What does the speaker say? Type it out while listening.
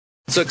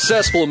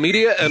Successful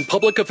media and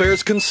public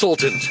affairs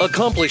consultant,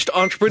 accomplished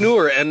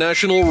entrepreneur and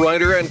national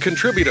writer and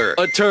contributor,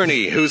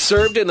 attorney who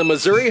served in the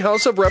Missouri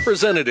House of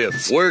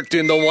Representatives, worked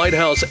in the White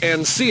House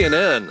and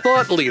CNN,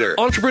 thought leader,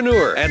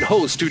 entrepreneur, and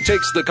host who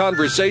takes the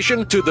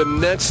conversation to the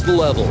next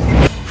level.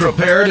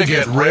 Prepare to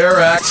get rare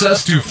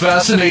access to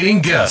fascinating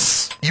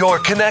guests. You're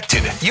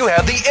connected. You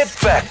have the it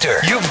factor.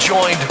 You've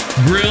joined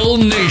Grill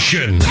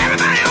Nation.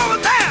 Everybody over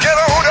there! Get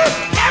a hoot up!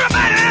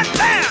 Everybody out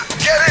there!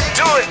 Get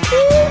into it!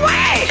 Ooh-wee!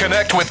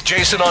 Connect with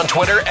Jason on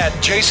Twitter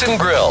at Jason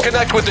Grill.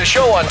 Connect with the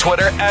show on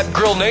Twitter at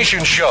Grill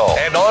Nation Show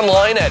and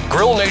online at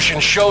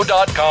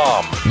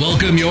grillnationshow.com.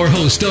 Welcome your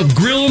host of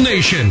Grill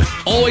Nation,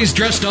 always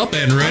dressed up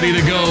and ready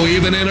to go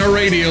even in a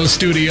radio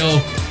studio.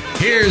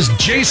 Here's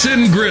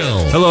Jason Grill.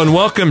 Hello and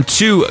welcome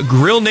to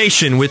Grill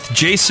Nation with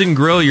Jason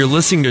Grill. You're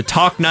listening to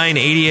Talk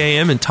 980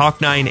 AM and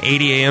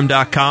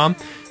Talk980am.com.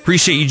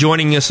 Appreciate you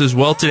joining us as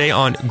well today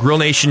on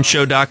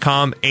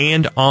grillnationshow.com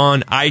and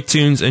on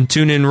iTunes and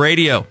TuneIn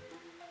Radio.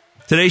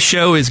 Today's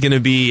show is going to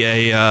be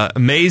a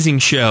amazing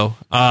show.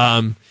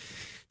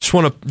 Just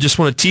want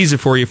to tease it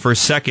for you for a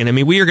second. I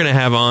mean, we are going to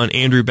have on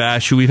Andrew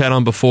Bash, who we've had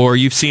on before.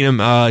 You've seen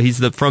him.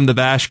 He's from the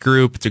Bash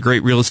Group. It's a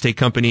great real estate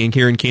company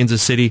here in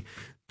Kansas City,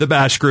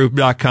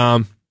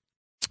 thebashgroup.com.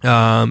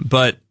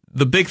 But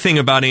the big thing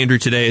about Andrew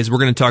today is we're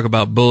going to talk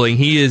about bullying.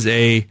 He is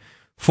a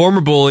former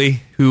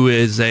bully who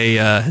is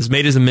has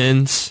made his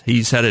amends.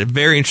 He's had a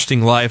very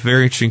interesting life,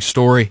 very interesting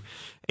story.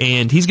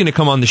 And he's going to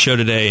come on the show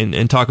today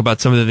and talk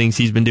about some of the things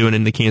he's been doing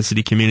in the Kansas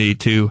City community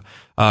to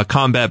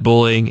combat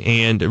bullying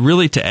and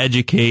really to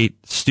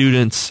educate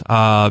students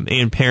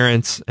and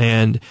parents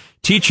and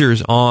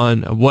teachers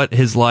on what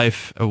his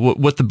life,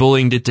 what the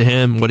bullying did to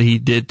him, what he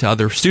did to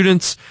other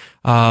students,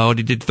 what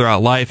he did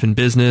throughout life and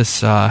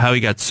business, how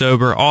he got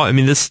sober.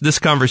 This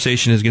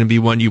conversation is going to be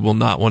one you will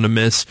not want to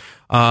miss.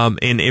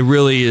 And it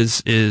really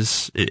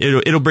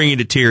it'll bring you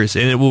to tears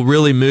and it will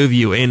really move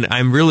you. And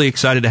I'm really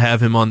excited to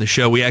have him on the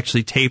show. We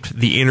actually taped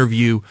the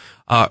interview,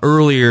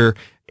 earlier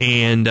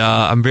and,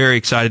 I'm very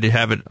excited to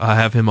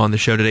have him on the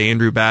show today.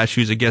 Andrew Bash,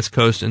 who's a guest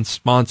host and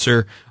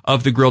sponsor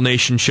of the Grill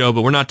Nation show,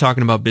 but we're not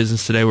talking about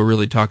business today. We're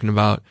really talking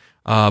about,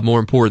 more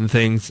important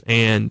things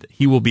and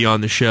he will be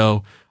on the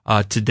show.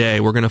 Today.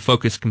 We're going to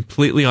focus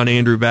completely on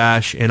Andrew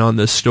Bash and on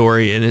this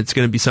story, and it's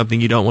going to be something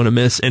you don't want to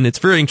miss. And it's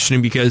very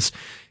interesting because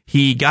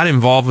he got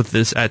involved with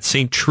this at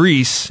St.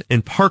 Therese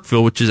in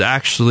Parkville, which is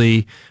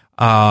actually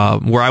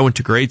where I went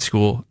to grade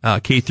school,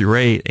 K through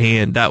 8,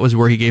 and that was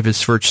where he gave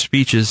his first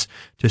speeches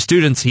to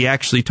students. He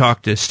actually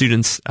talked to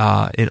students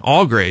in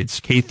all grades,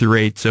 K through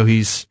 8, so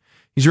he's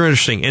really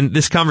interesting. And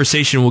this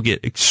conversation will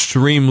get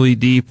extremely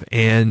deep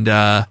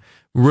and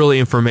really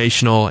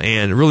informational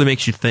and really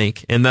makes you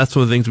think. And that's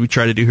one of the things we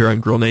try to do here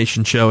on Grill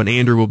Nation Show. And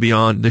Andrew will be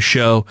on the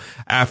show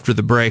after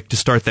the break to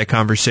start that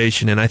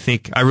conversation. And I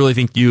really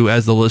think you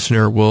as the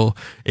listener will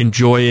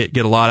enjoy it,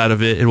 get a lot out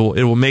of it. It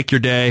will make your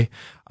day.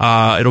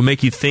 It'll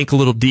make you think a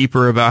little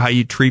deeper about how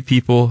you treat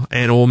people,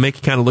 and it will make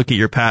you kind of look at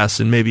your past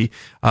and maybe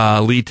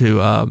lead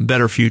to a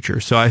better future.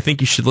 So I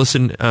think you should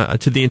listen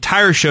to the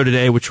entire show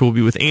today, which will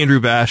be with Andrew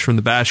Bash from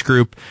the Bash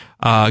Group,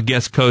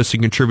 guest host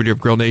and contributor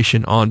of Grill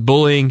Nation on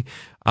bullying,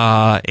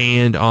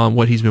 and on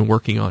what he's been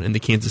working on in the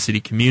Kansas City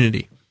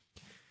community.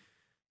 I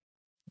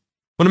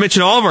want to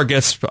mention all of our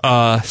guests,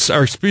 all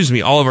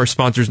of our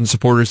sponsors and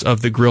supporters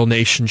of the Grill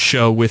Nation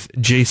show with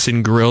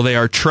Jason Grill. They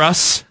are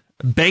Truss,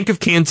 Bank of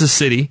Kansas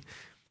City,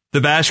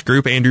 the Bash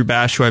Group, Andrew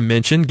Bash, who I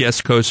mentioned,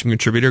 guest host and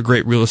contributor,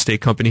 great real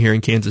estate company here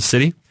in Kansas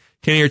City.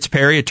 Kenny Hertz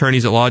Perry,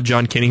 attorneys at law.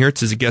 John Kenny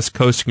Hertz is a guest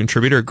host and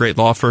contributor, a great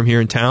law firm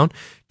here in town.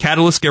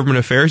 Catalyst Government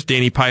Affairs,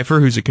 Danny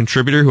Pfeiffer, who's a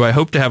contributor who I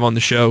hope to have on the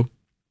show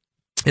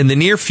in the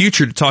near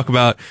future to talk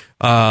about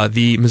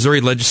the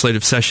Missouri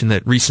legislative session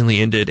that recently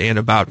ended and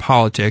about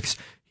politics.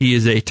 He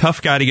is a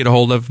tough guy to get a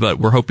hold of, but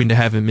we're hoping to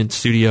have him in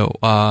studio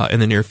in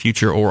the near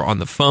future or on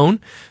the phone.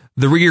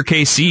 The Rieger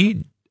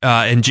KC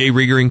and Jay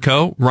Rieger &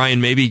 Co.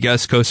 Ryan Mabey,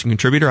 guest host and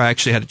contributor. I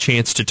actually had a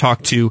chance to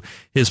talk to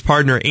his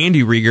partner,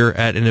 Andy Rieger,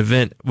 at an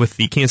event with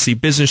the Kansas City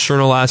Business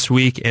Journal last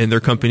week, and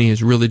their company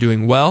is really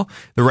doing well.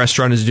 The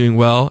restaurant is doing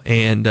well,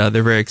 and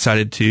they're very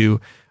excited to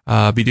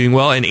be doing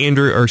well. And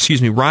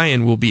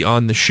Ryan will be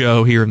on the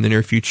show here in the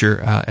near future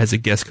as a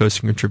guest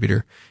host and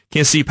contributor.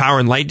 Kansas City Power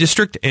and Light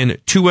District and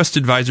Two West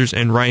Advisors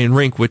and Ryan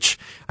Rink, which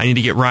I need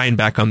to get Ryan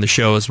back on the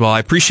show as well. I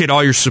appreciate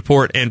all your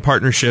support and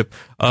partnership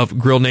of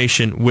Grill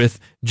Nation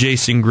with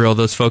Jason Grill.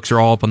 Those folks are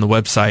all up on the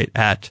website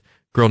at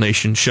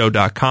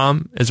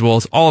grillnationshow.com, as well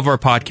as all of our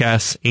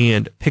podcasts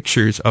and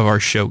pictures of our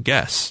show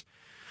guests.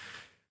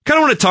 Kind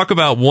of want to talk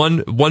about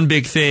one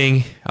big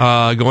thing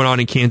going on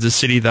in Kansas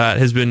City that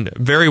has been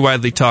very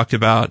widely talked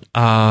about.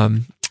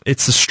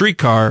 It's the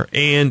streetcar,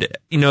 and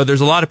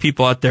there's a lot of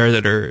people out there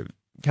that are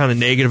kind of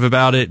negative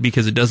about it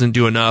because it doesn't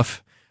do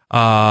enough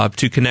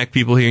to connect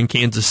people here in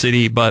Kansas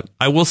City. But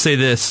I will say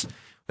this: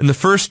 in the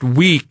first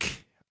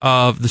week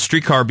of the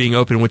streetcar being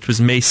open, which was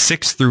May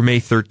 6th through May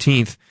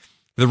 13th,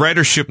 the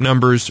ridership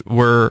numbers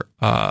were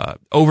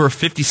over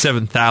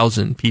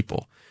 57,000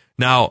 people.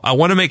 Now, I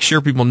want to make sure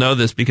people know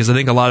this because I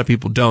think a lot of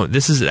people don't.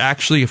 This is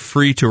actually a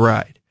free to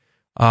ride.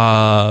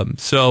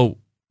 So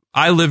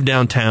I live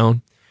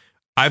downtown.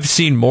 I've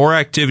seen more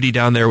activity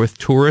down there with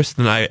tourists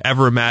than I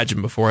ever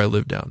imagined before I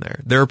lived down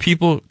there. There are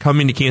people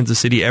coming to Kansas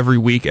City every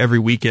week, every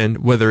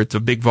weekend, whether it's a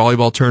big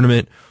volleyball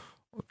tournament,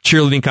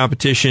 cheerleading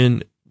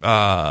competition,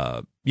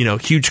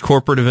 huge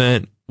corporate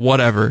event,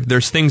 whatever.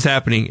 There's things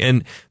happening,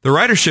 and the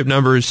ridership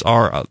numbers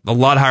are a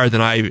lot higher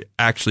than I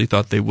actually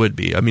thought they would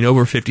be. I mean,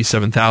 over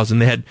 57,000.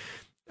 They had,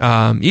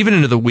 even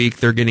into the week,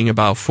 they're getting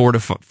about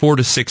 4,000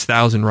 to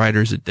 6,000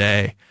 riders a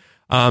day.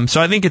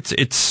 So I think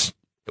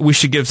we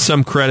should give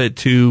some credit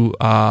to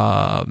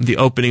the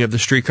opening of the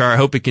streetcar. I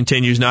hope it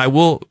continues. Now, I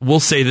will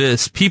say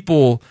this.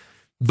 People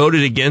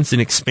voted against an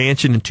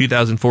expansion in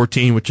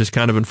 2014, which is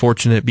kind of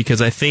unfortunate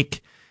because I think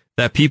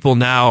that people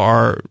now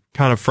are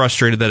kind of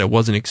frustrated that it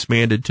wasn't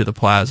expanded to the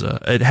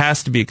plaza. It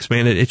has to be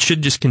expanded. It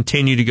should just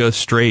continue to go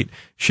straight,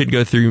 should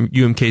go through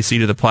UMKC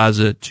to the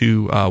plaza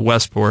to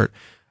Westport.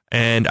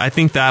 And I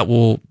think that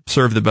will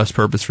serve the best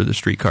purpose for the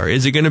streetcar.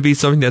 Is it going to be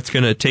something that's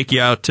going to take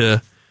you out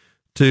to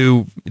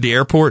the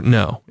airport?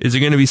 No. Is it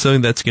going to be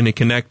something that's going to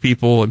connect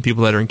people and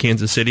people that are in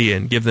Kansas City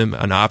and give them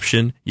an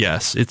option?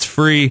 Yes. It's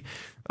free.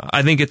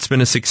 I think it's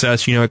been a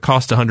success. It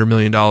cost $100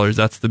 million.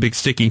 That's the big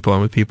sticking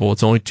point with people.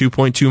 It's only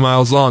 2.2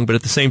 miles long, but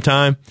at the same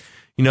time,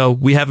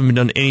 we haven't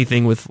done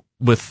anything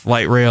with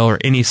light rail or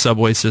any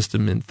subway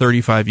system in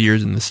 35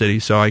 years in the city.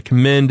 So I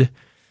commend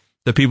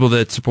the people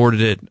that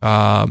supported it.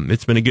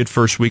 It's been a good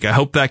first week. I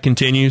hope that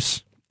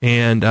continues.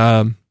 And,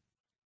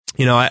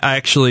 I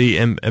actually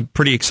am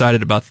pretty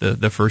excited about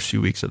the first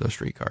few weeks of the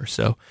streetcar.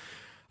 So,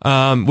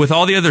 with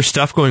all the other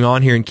stuff going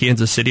on here in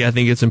Kansas City, I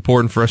think it's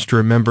important for us to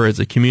remember as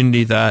a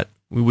community that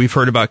we've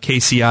heard about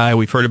KCI,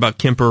 we've heard about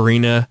Kemper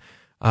Arena,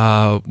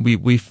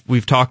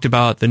 we've talked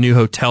about the new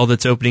hotel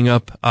that's opening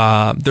up.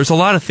 There's a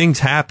lot of things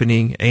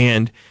happening,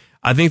 and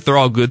I think they're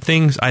all good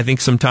things. I think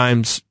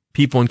sometimes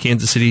people in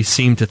Kansas City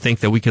seem to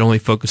think that we can only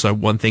focus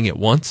on one thing at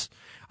once.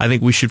 I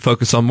think we should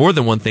focus on more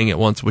than one thing at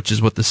once, which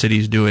is what the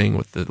city's doing,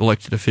 what the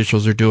elected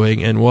officials are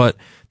doing, and what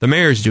the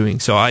mayor's doing.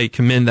 So I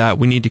commend that.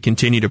 We need to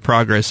continue to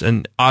progress,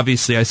 and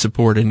obviously I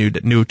support a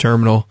new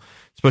terminal,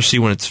 especially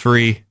when it's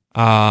free.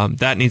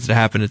 That needs to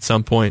happen at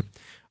some point.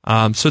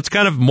 So it's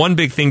kind of one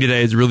big thing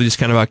today is really just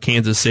kind of about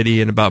Kansas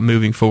City and about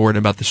moving forward and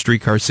about the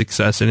streetcar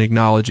success and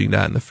acknowledging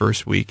that in the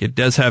first week. It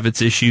does have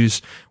its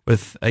issues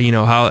with,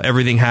 how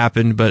everything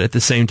happened, but at the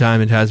same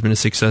time, it has been a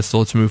success. So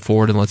let's move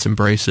forward and let's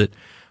embrace it.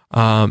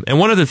 And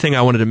one other thing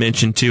I wanted to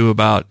mention too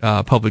about,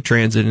 public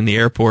transit in the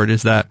airport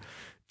is that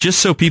just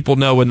so people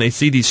know when they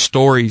see these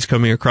stories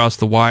coming across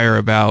the wire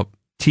about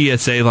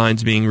TSA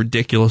lines being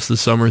ridiculous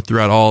this summer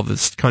throughout all of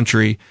this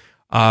country,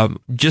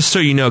 just so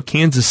you know,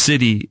 Kansas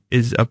City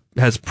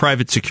has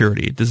private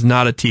security. It is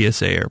not a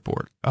TSA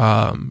airport.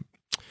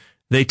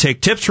 They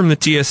take tips from the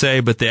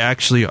TSA, but they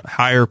actually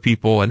hire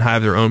people and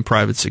have their own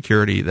private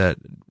security that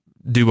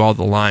do all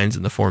the lines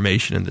and the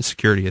formation and the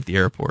security at the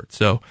airport.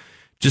 So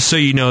just so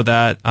you know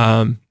that,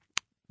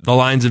 the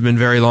lines have been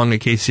very long at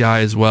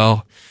KCI as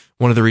well.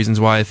 One of the reasons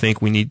why I think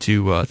we need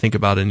to think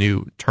about a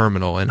new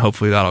terminal, and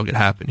hopefully that'll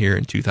happen here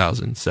in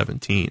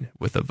 2017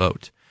 with a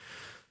vote.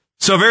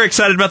 So very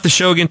excited about the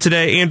show again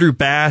today. Andrew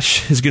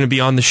Bash is going to be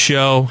on the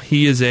show.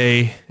 He is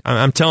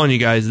I'm telling you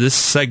guys,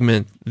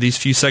 these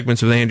few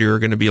segments with Andrew are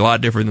going to be a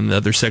lot different than the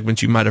other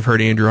segments you might have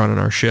heard Andrew on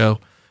our show.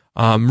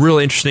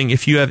 Really interesting.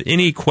 If you have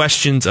any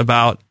questions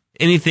about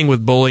anything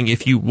with bowling,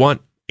 if you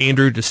want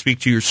Andrew to speak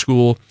to your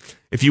school,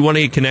 if you want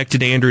to get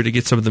connected to Andrew to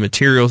get some of the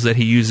materials that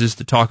he uses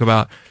to talk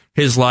about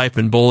his life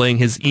and bowling,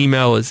 his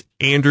email is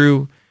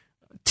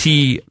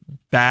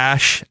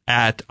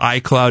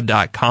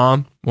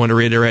andrewtbash@icloud.com. I want to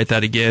reiterate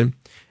that again.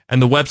 And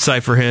the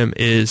website for him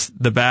is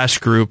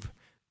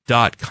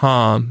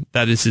thebashgroup.com.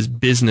 That is his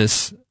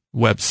business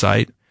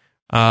website,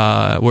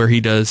 where he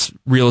does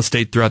real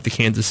estate throughout the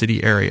Kansas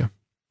City area.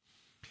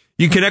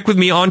 You can connect with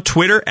me on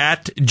Twitter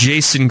at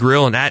Jason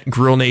Grill and at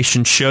Grill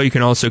Nation Show. You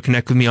can also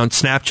connect with me on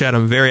Snapchat.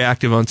 I'm very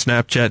active on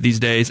Snapchat these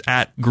days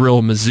at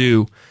Grill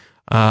Mizzou.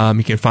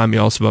 You can find me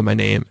also by my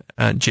name,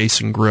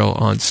 Jason Grill,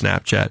 on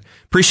Snapchat.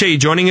 Appreciate you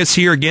joining us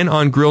here again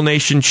on Grill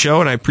Nation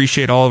Show, and I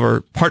appreciate all of our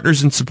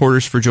partners and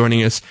supporters for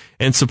joining us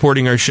and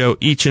supporting our show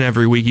each and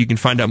every week. You can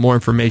find out more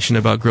information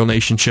about Grill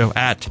Nation Show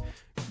at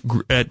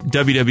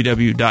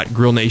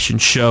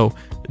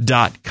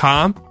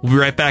www.grillnationshow.com. We'll be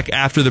right back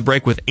after the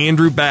break with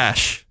Andrew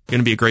Bash. Going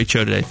to be a great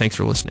show today. Thanks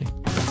for listening.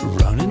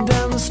 Running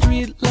down the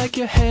street like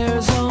your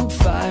hair's on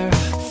fire.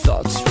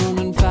 Thoughts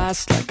running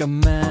past like a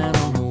man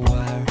on a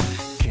wire.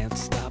 Can't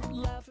stop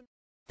laughing.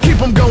 Keep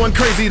them going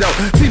crazy though.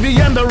 TV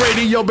and the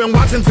radio, been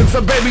watching since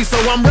a baby, so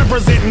I'm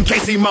representing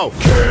Casey Mo.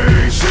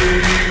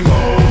 Casey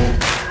Mo.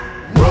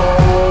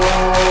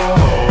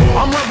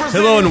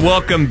 Hello and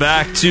welcome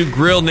back to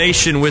Grill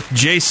Nation with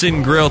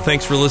Jason Grill.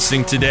 Thanks for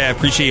listening today. I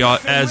appreciate you,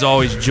 as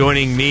always,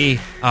 joining me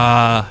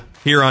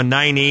here on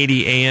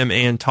 980 AM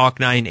and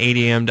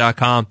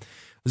talk980am.com,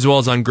 as well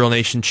as on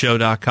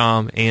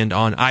grillnationshow.com and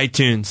on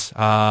iTunes.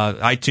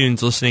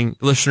 iTunes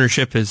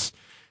listenership has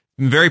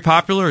been very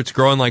popular. It's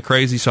growing like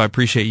crazy, so I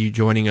appreciate you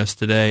joining us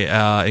today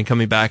and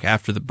coming back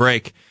after the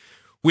break.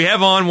 We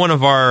have on one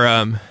of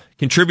our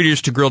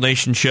contributors to Grill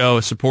Nation Show,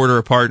 a supporter,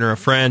 a partner, a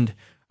friend,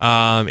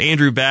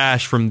 Andrew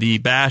Bash from the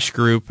Bash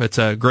Group. It's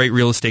a great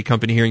real estate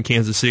company here in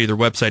Kansas City. Their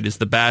website is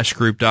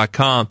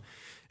thebashgroup.com.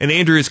 And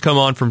Andrew has come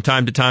on from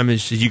time to time,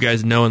 as you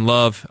guys know and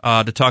love,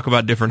 to talk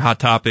about different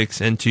hot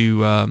topics, and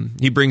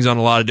he brings on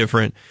a lot of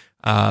different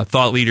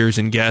thought leaders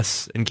and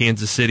guests in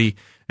Kansas City,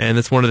 and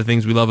that's one of the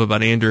things we love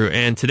about Andrew.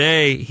 And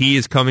today he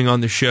is coming on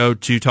the show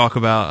to talk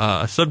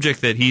about a subject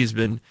that he's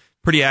been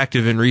pretty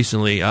active in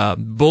recently,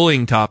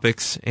 bullying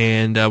topics,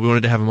 and we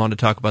wanted to have him on to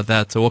talk about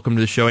that. So welcome to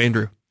the show,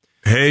 Andrew.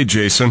 Hey,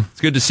 Jason.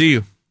 It's good to see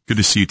you. Good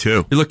to see you,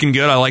 too. You're looking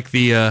good. I like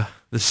the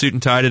suit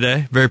and tie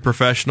today. Very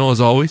professional,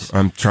 as always.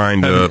 I'm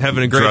trying to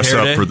having a great dress hair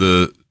up day for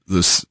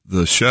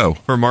the show.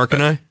 For Mark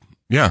and I?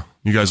 Yeah,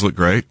 you guys look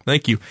great.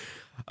 Thank you.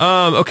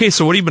 Okay,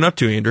 so what have you been up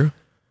to, Andrew?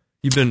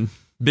 You've been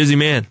busy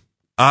man.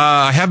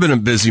 I have been a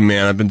busy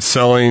man. I've been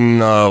selling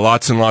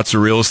lots and lots of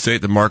real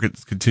estate. The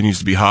market continues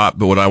to be hot,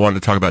 but what I wanted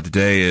to talk about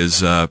today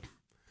is I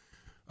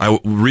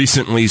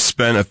recently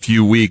spent a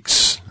few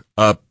weeks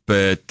up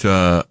at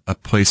a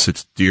place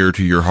that's dear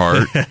to your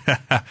heart.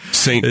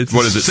 St.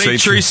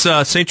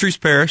 Therese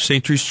Parish,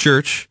 St. Therese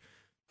Church,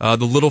 the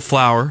Little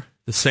Flower.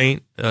 The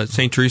St.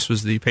 Therese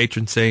was the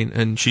patron saint,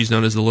 and she's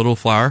known as the Little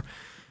Flower.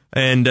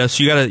 And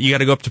so you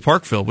gotta go up to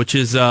Parkville, which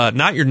is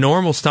not your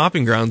normal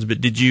stomping grounds.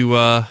 But did you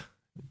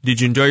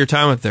enjoy your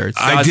time up there?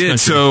 I did. Country.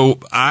 So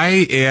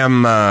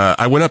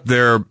I went up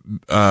there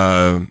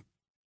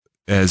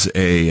as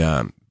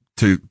a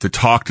to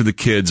talk to the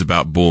kids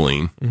about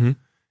bullying. Mm-hmm.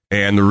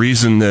 And the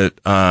reason that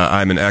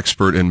I'm an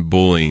expert in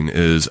bullying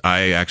is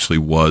I actually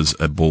was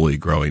a bully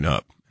growing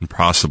up, and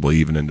possibly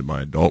even into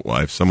my adult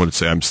life. Someone would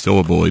say I'm still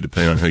a bully,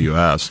 depending on who you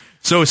ask.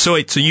 So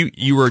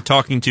you were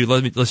talking to,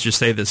 let's just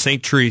say that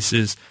St. Therese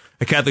is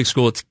a Catholic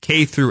school. It's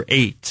K through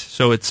 8,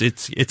 so it's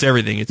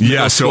everything.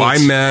 It's so I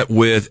met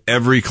with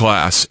every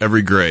class,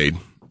 every grade.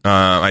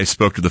 I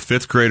spoke to the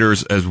 5th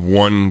graders as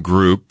one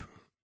group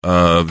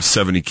of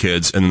 70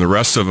 kids, and the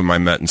rest of them I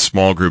met in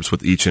small groups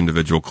with each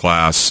individual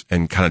class,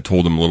 and kind of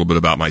told them a little bit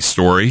about my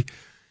story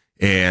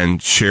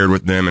and shared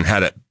with them, and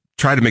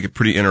tried to make it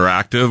pretty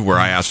interactive, where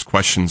I asked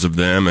questions of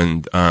them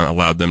and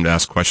allowed them to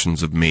ask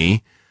questions of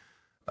me.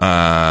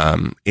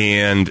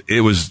 And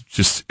it was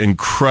just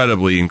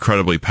incredibly,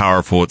 incredibly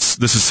powerful.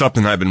 This is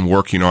something I've been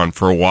working on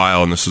for a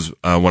while, and this is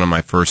one of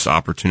my first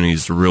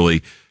opportunities to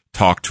really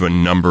talk to a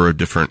number of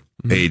different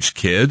age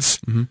kids.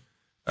 Mm-hmm.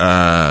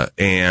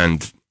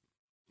 And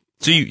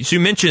so you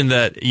mentioned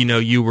that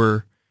you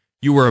were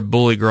a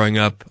bully growing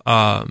up.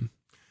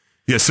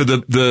 Yeah. So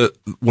the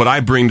what I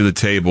bring to the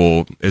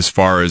table as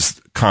far as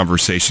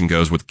conversation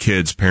goes with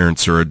kids,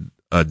 parents, or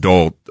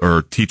adult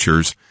or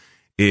teachers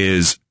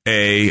is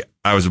A,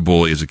 I was a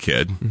bully as a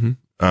kid.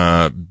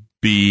 Mm-hmm.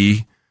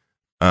 B,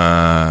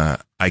 I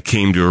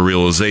came to a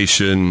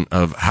realization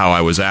of how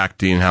I was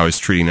acting, how I was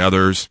treating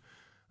others.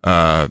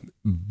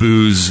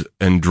 Booze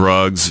and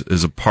drugs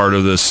is a part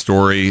of this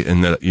story,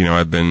 and that,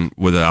 I've been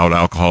without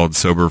alcohol and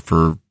sober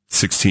for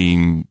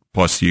 16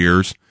 plus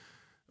years,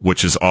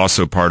 which is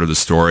also part of the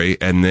story.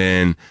 And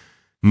then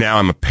now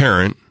I'm a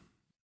parent,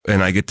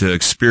 and I get to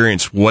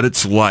experience what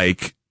it's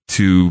like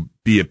to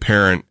be a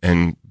parent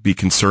and be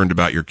concerned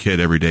about your kid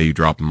every day you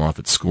drop them off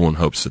at school in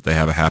hopes that they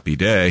have a happy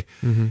day.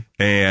 Mm-hmm.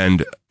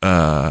 And,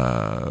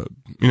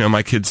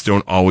 my kids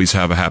don't always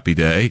have a happy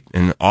day.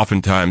 And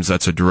oftentimes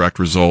that's a direct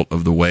result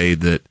of the way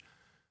that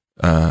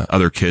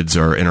other kids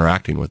are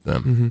interacting with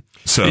them. Mm-hmm.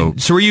 So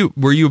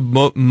were you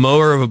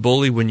more of a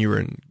bully when you were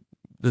in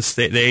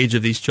the age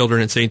of these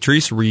children at St.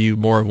 Therese, or were you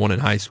more of one in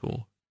high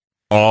school?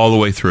 All the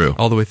way through.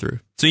 All the way through.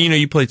 So,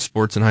 you played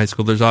sports in high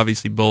school. There's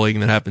obviously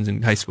bullying that happens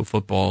in high school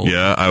football.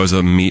 Yeah, I was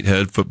a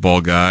meathead football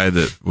guy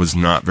that was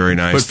not very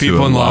nice to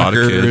a lot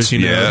of kids.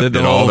 Did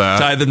all that.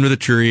 Tie them to the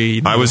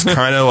tree. I was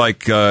kind of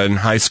like in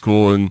high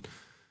school, and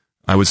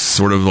I was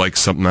sort of like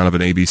something out of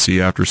an ABC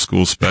after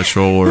school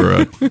special,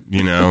 or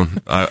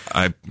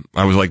I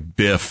was like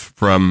Biff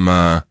from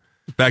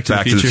Back to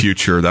the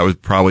Future. That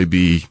would probably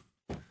be.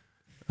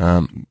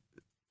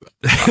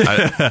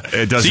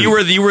 It doesn't. So you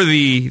were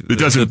the. It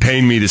doesn't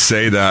pain me to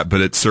say that,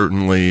 but it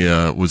certainly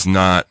was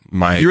not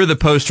my. You were the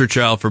poster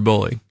child for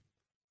bullying.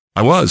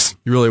 I was.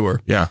 You really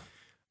were. Yeah.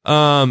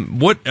 How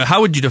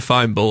would you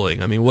define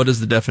bullying? I mean, what is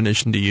the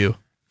definition to you?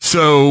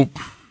 So,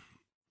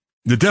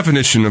 the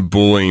definition of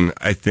bullying,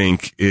 I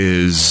think,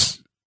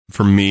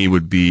 for me,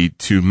 would be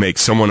to make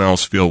someone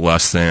else feel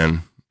less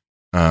than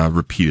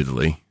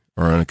repeatedly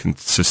or on a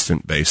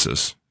consistent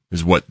basis,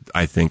 is what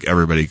I think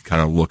everybody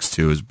kind of looks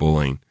to as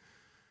bullying.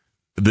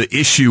 The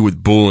issue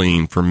with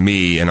bullying for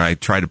me, and I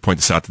try to point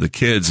this out to the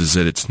kids, is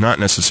that it's not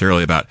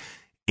necessarily about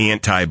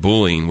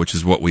anti-bullying, which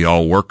is what we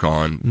all work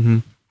on, mm-hmm.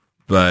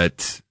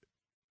 but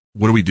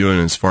what are we doing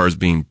as far as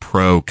being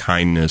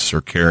pro-kindness or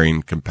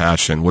caring,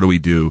 compassion? What do we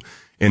do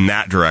in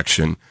that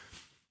direction?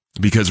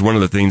 Because one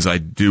of the things I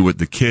do with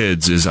the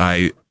kids is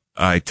I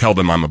tell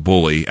them I'm a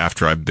bully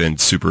after I've been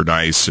super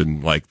nice,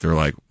 and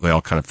they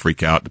all kind of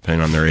freak out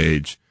depending on their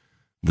age.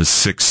 The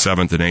 6th,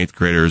 7th, and 8th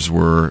graders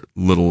were a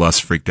little less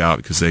freaked out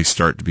because they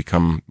start to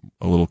become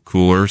a little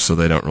cooler, so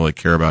they don't really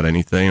care about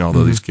anything,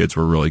 although these kids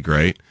were really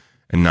great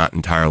and not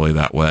entirely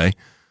that way.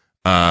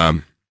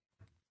 And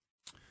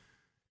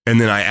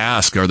then I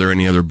ask, are there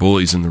any other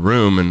bullies in the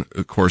room? And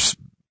of course,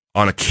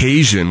 on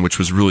occasion, which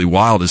was really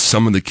wild, is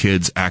some of the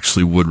kids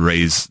actually would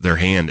raise their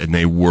hand, and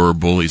they were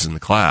bullies in the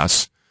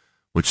class,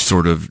 which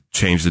sort of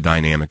changed the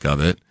dynamic of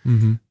it.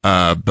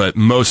 But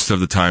most of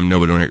the time,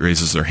 nobody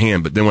raises their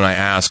hand. But then when I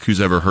ask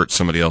who's ever hurt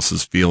somebody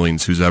else's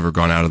feelings, who's ever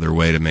gone out of their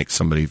way to make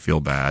somebody feel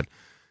bad,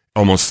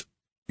 almost,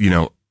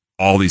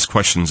 all these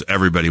questions,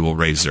 everybody will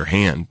raise their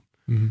hand.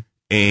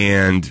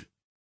 And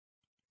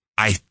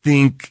I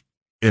think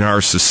in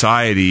our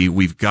society,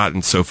 we've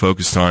gotten so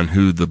focused on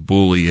who the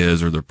bully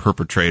is or the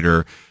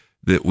perpetrator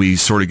that we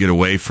sort of get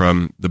away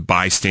from the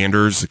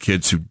bystanders, the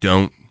kids who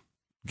don't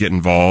get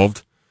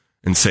involved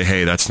and say,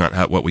 hey, that's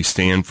not what we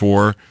stand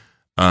for.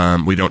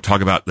 We don't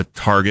talk about the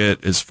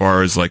target as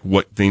far as like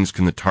what things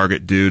can the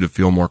target do to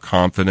feel more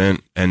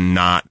confident and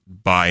not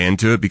buy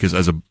into it. Because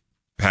as a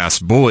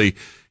past bully,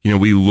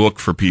 we look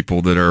for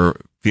people that are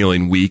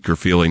feeling weak or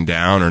feeling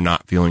down or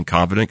not feeling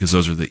confident, because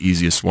those are the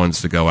easiest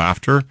ones to go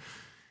after.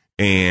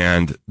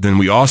 And then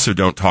we also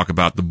don't talk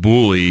about the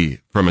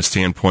bully from a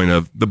standpoint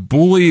of the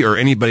bully or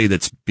anybody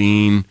that's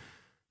being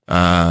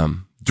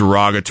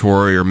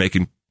derogatory or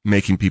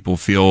making people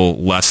feel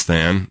less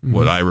than,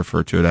 what I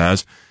refer to it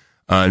as,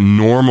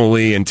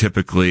 normally and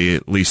typically,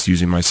 at least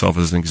using myself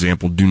as an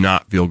example, do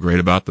not feel great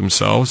about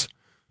themselves.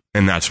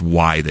 And that's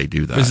why they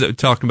do that.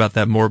 Talking about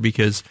that more,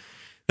 because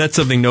that's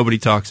something nobody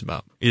talks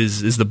about.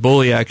 Is the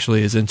bully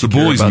actually is insecure?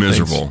 The bully's about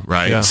miserable, things.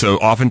 right? Yeah. So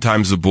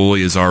oftentimes the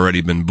bully has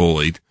already been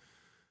bullied.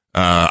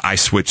 I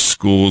switched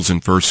schools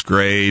in first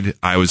grade.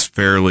 I was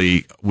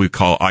I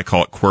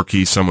call it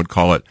quirky. Some would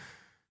call it,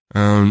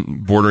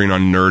 bordering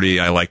on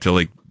nerdy. I like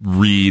to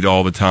read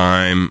all the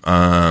time.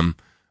 I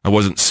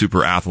wasn't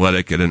super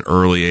athletic at an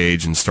early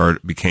age and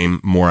became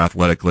more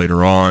athletic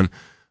later on.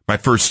 My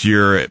first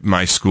year at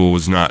my school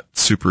was not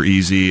super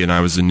easy, and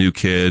I was a new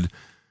kid.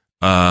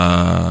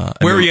 Where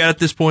were you at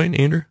this point,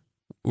 Andrew?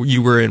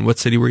 You were in, what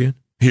city were you in?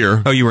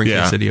 Here. Oh, you were in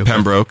Kansas City. Okay.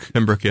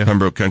 Pembroke, yeah.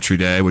 Pembroke Country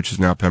Day, which is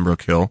now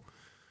Pembroke Hill.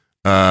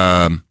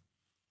 But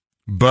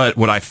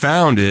what I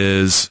found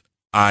is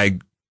I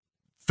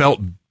felt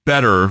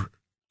better.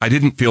 I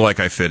didn't feel like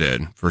I fit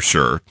in, for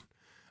sure.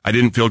 I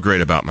didn't feel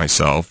great about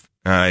myself.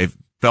 I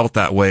felt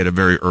that way at a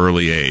very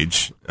early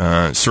age.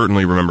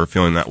 Certainly remember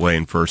feeling that way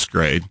in first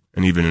grade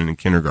and even in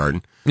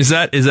kindergarten. Is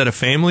that a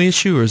family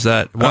issue, or is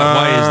that,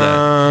 why is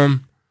that?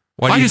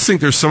 I just think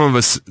there's some of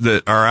us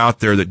that are out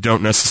there that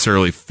don't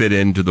necessarily fit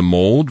into the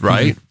mold,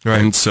 right? Right.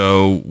 And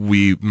so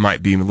we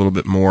might be a little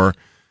bit more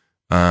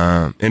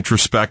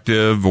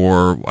introspective,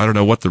 or I don't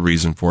know what the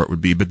reason for it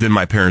would be. But then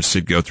my parents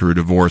did go through a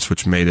divorce,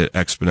 which made it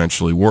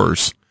exponentially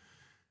worse.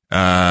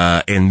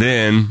 And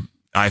then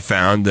I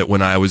found that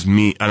when I was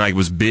mean, and I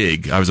was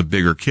big, I was a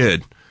bigger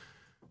kid.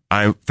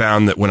 I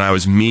found that when I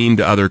was mean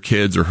to other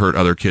kids or hurt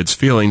other kids'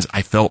 feelings,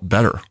 I felt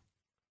better.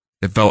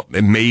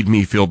 It made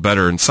me feel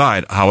better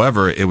inside.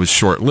 However, it was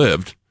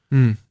short-lived.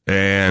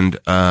 And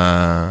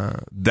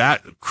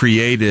that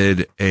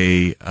created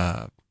a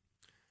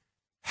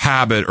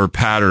habit or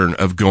pattern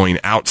of going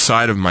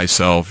outside of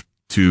myself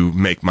to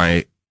make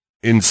my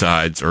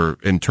insides or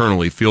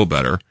internally feel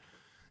better.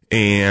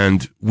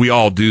 And we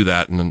all do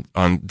that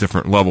on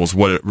different levels.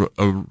 What it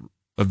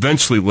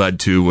eventually led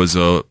to was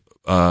a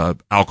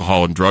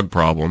alcohol and drug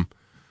problem,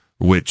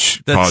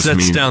 which caused me...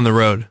 That's down the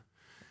road.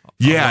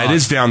 Yeah, it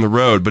is down the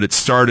road, but it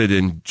started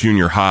in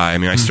junior high. I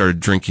mean, I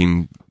started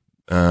drinking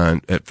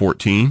at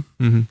 14.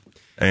 And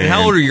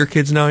how old are your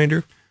kids now,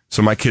 Andrew?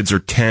 So my kids are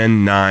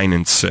 10, 9,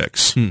 and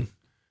 6.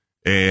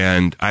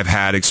 And I've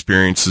had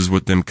experiences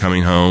with them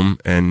coming home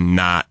and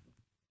not...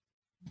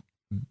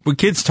 Would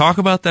kids talk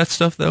about that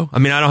stuff, though? I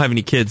mean, I don't have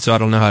any kids, so I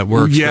don't know how it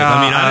works. Yeah, but,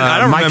 I mean, I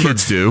don't remember, my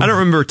kids do. I don't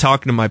remember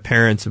talking to my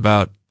parents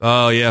about,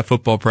 oh, yeah,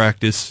 football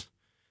practice,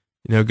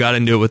 got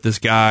into it with this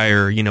guy,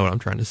 or you know what I'm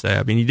trying to say.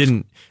 I mean, you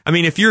didn't... I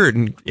mean, if you're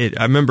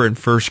I remember in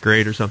first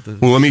grade or something.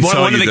 Well, let me tell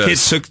you one of the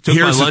kids took my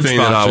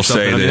lunchbox or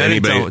something. I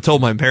mean,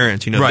 told my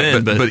parents,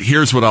 right, then. But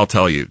here's what I'll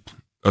tell you,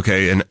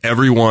 okay? And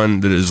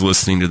everyone that is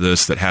listening to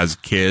this that has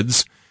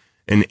kids,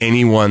 and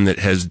anyone that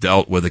has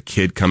dealt with a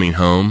kid coming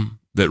home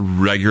that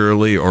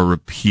regularly or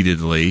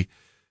repeatedly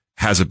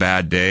has a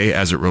bad day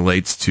as it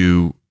relates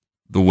to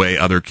the way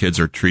other kids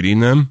are treating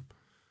them,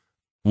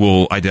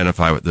 will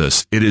identify with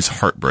this. It is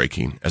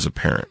heartbreaking as a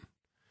parent.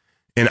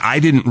 And I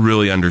didn't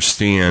really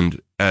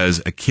understand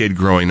as a kid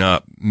growing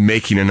up,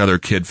 making another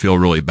kid feel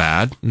really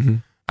bad.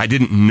 I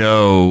didn't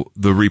know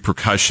the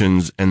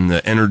repercussions and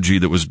the energy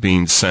that was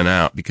being sent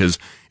out, because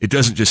it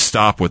doesn't just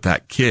stop with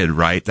that kid,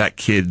 right? That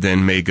kid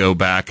then may go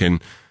back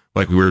and,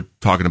 like we were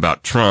talking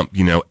about Trump,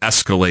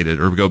 escalate it,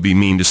 or go be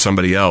mean to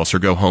somebody else, or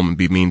go home and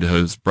be mean to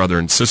his brother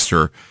and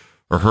sister,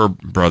 or her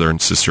brother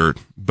and sister.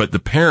 But the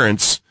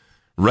parents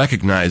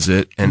recognize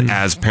it, and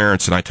as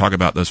parents, and I talk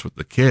about this with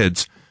the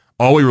kids,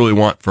 all we really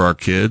want for our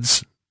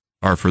kids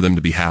are for them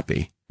to be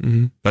happy.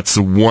 That's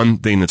the one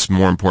thing that's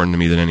more important to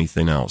me than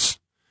anything else.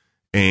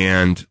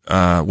 And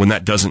when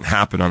that doesn't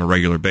happen on a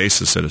regular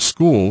basis at a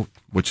school,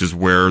 which is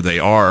where they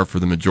are for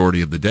the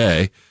majority of the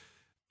day,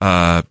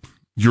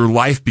 your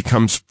life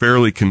becomes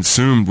fairly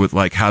consumed with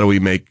like, how do we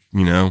make,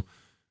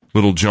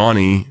 little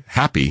Johnny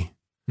happy?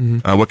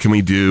 Mm-hmm. What can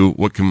we do?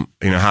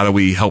 How do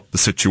we help the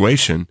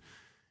situation?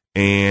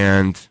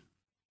 And,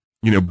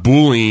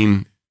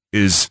 bullying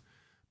is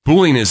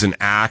an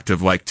act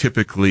of like,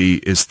 typically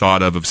is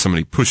thought of if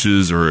somebody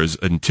pushes or is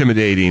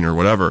intimidating or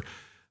whatever.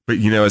 But,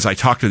 as I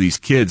talk to these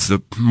kids,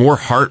 the more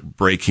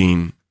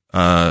heartbreaking,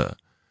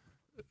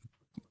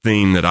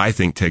 thing that I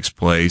think takes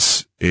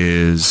place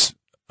is,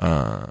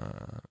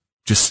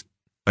 just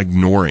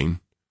ignoring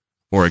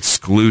or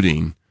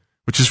excluding,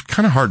 which is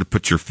kind of hard to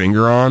put your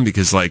finger on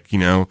because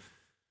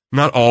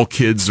not all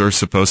kids are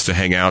supposed to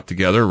hang out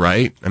together,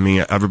 right? I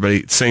mean,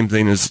 everybody, same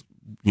thing as,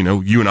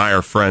 you and I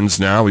are friends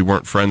now. We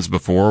weren't friends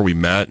before we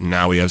met, and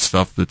now we have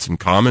stuff that's in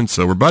common,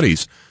 so we're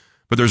buddies.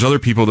 But there's other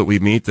people that we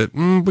meet that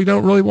we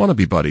don't really want to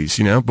be buddies,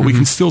 but we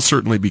can still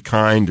certainly be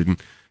kind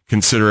and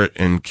considerate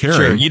and caring.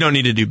 Sure, you don't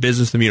need to do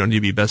business with them. You don't need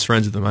to be best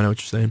friends with them. I know what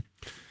you're saying.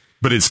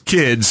 But as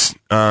kids,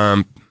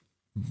 the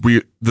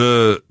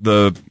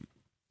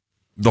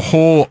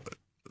whole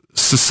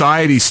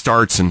society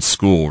starts in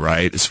school,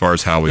 right? As far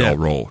as how we all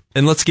roll.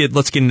 And let's get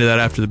into that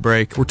after the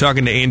break. We're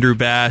talking to Andrew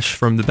Bash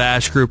from the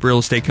Bash Group Real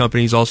Estate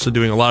Company. He's also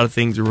doing a lot of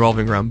things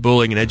revolving around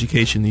bullying and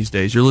education these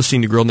days. You're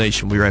listening to Grill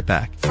Nation. We'll be right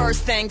back.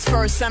 First things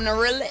first, I'm the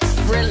realest.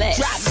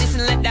 Drop this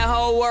and let the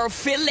whole world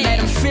feel it. Let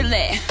them feel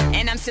it.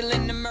 And I'm still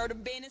in the murder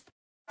business.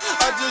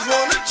 I just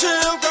wanna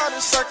chill, got a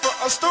sack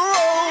for us to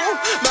roll.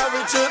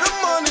 Married to the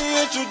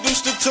money,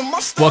 introduced it to my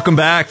style. Welcome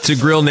back to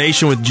Grill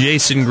Nation with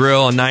Jason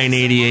Grill on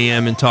 980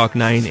 AM and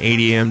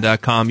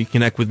talk980am.com. You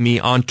connect with me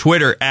on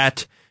Twitter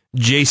at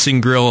Jason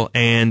Grill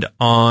and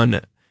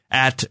on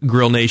at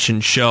Grill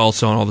Nation Show,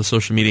 also on all the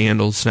social media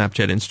handles,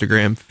 Snapchat,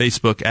 Instagram,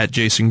 Facebook at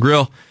Jason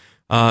Grill.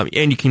 And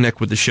you connect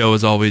with the show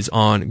as always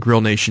on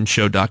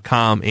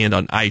grillnationshow.com and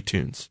on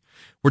iTunes.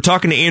 We're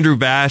talking to Andrew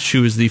Bash,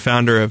 who is the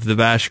founder of the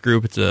Bash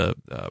Group. It's a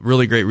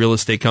really great real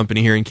estate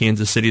company here in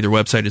Kansas City. Their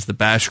website is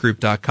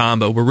thebashgroup.com,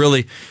 but we're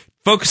really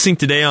focusing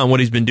today on what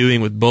he's been doing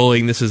with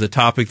bullying. This is a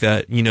topic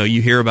that,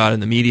 you hear about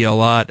in the media a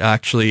lot.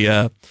 Actually,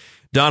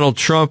 Donald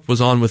Trump was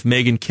on with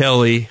Megyn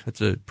Kelly.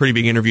 It's a pretty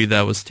big interview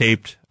that was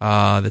taped,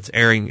 that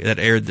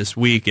aired this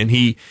week. And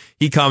he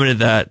commented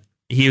that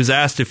he was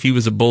asked if he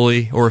was a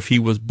bully or if he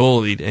was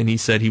bullied, and he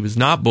said he was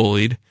not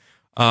bullied.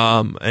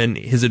 And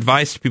his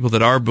advice to people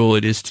that are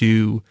bullied is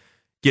to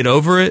get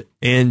over it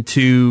and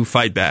to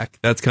fight back.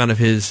 That's kind of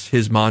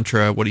his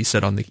mantra, what he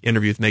said on the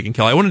interview with Megyn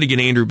Kelly. I wanted to get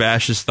Andrew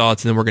Bash's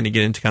thoughts, and then we're going to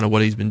get into kind of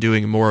what he's been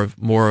doing and more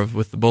of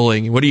with the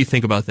bullying. What do you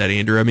think about that,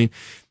 Andrew? I mean,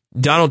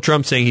 Donald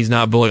Trump saying he's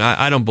not bullying,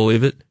 I don't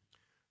believe it.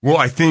 Well,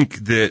 I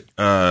think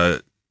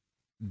that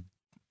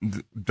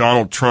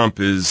Donald Trump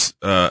is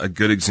a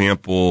good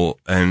example,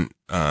 and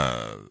the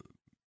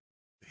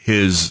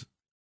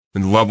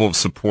level of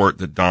support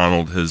that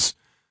Donald has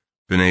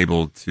been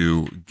able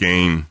to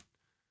gain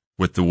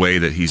with the way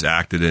that he's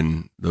acted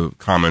and the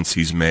comments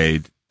he's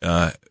made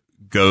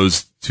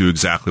goes to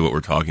exactly what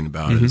we're talking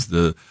about. Mm-hmm. Is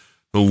the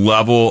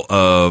level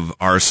of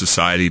our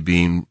society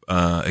being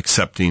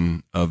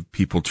accepting of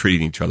people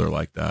treating each other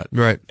like that.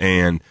 Right.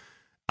 And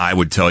I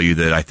would tell you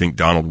that I think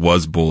Donald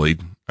was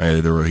bullied.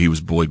 Either he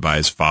was bullied by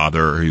his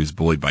father or he was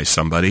bullied by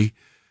somebody,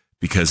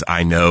 because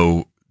I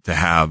know to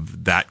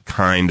have that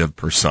kind of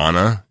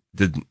persona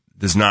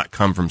does not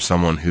come from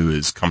someone who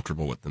is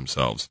comfortable with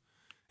themselves.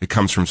 It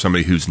comes from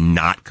somebody who's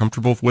not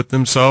comfortable with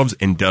themselves,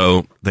 and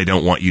they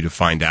don't want you to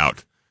find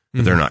out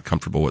that they're not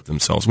comfortable with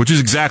themselves, which is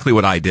exactly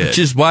what I did. Which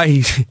is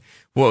why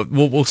we'll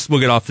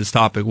get off this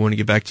topic when we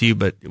get back to you,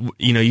 but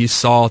you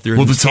saw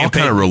during this campaign. It's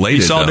all kind of related.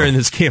 You saw during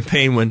this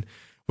campaign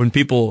when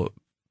people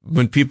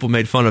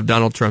made fun of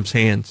Donald Trump's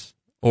hands,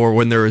 or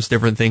when there was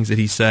different things that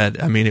he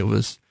said. I mean,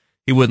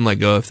 he wouldn't let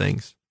go of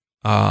things.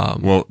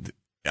 Well,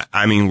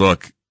 I mean,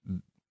 look,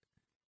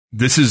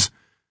 this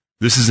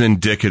is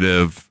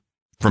indicative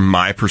from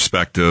my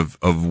perspective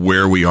of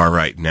where we are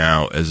right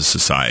now as a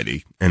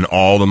society, and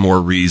all the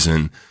more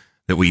reason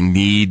that we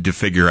need to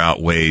figure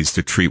out ways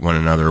to treat one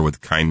another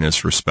with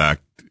kindness,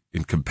 respect,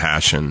 and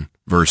compassion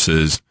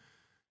versus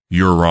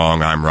you're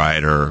wrong, I'm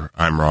right, or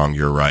I'm wrong,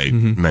 you're right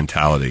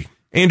mentality.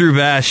 Andrew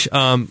Bash,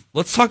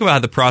 let's talk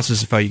about the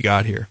process of how you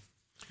got here.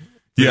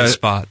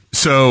 Spot.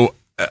 So,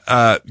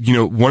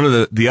 one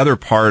of the other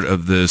part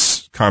of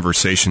this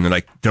conversation that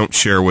I don't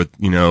share with,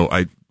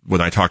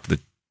 when I talk to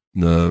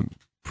the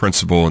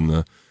principal and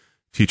the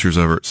teachers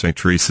over at St.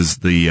 Teresa's,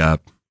 the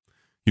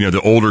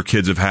older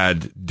kids have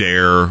had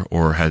DARE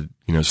or had,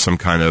 some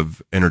kind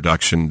of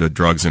introduction to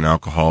drugs and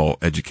alcohol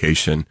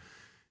education.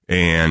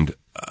 And,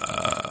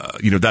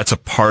 that's a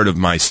part of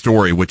my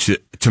story, which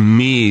to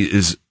me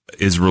is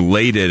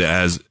related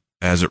as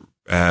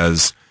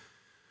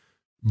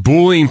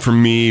bullying for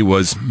me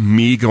was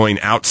me going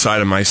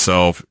outside of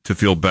myself to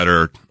feel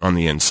better on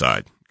the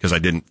inside, because I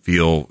didn't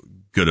feel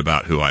good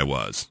about who I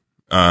was,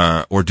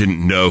 or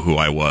didn't know who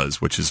I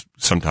was, which is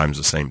sometimes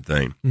the same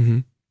thing. Mm-hmm.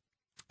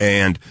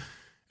 And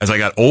as I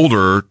got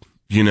older,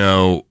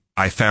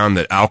 I found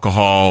that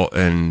alcohol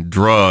and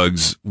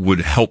drugs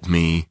would help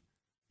me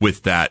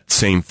with that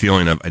same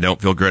feeling of I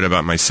don't feel great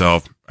about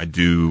myself. I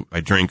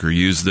drink or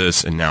use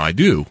this, and now I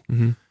do.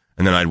 Mm-hmm.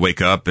 And then I'd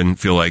wake up and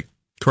feel like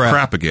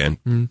crap again.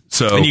 Mm-hmm.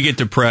 So, and you get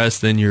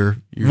depressed, then you're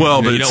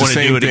but it's the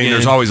same thing.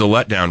 There's always a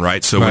letdown,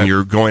 right? So when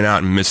you're going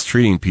out and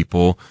mistreating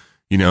people,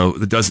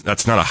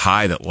 that's not a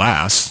high that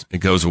lasts. It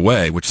goes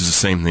away, which is the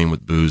same thing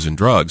with booze and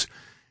drugs.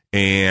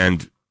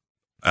 And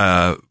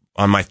on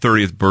my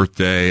 30th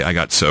birthday, I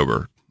got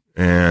sober.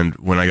 And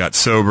when I got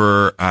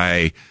sober,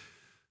 I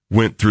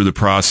went through the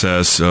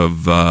process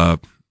of AA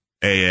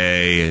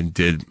and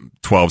did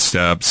 12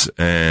 steps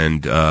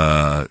and they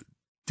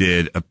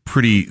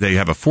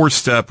have a 4th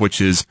step, which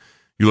is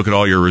you look at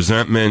all your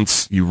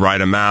resentments, you write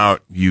them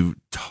out,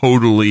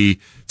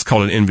 it's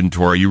called an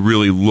inventory. You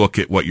really look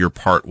at what your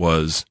part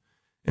was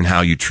and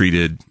how you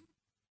treated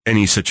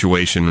any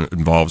situation that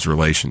involves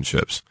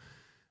relationships.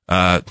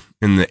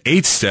 In the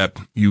 8th step,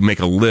 you make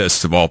a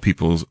list of all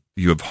people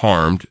you have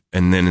harmed,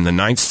 and then in the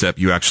 9th step,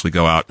 you actually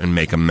go out and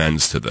make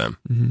amends to them.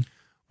 Mm-hmm.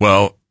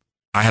 Well,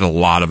 I had a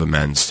lot of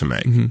amends to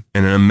make, and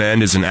an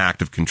amend is an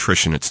act of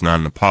contrition. It's not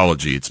an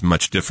apology. It's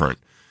much different.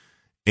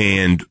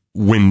 And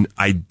when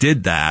I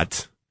did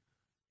that,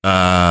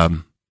 I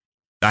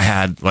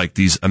had like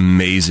these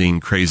amazing,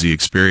 crazy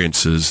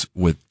experiences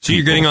with people. So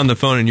you're getting on the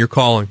phone and you're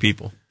calling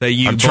people that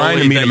you I'm trying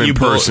to meet them in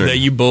person. That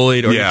you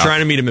bullied, or you're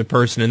trying to meet them in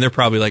person, and they're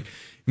probably like,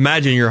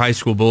 imagine your high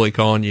school bully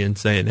calling you and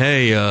saying,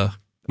 "Hey, I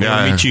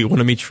want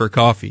to meet you for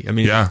coffee." I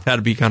mean, it had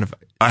to be kind of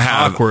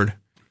awkward.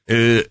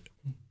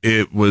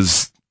 It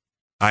was.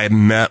 I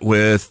met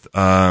with.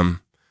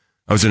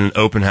 I was in an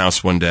open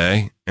house one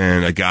day,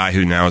 and a guy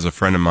who now is a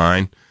friend of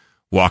mine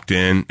walked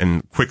in,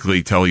 and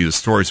quickly tell you the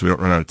story so we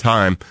don't run out of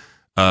time.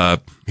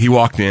 He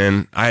walked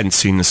in. I hadn't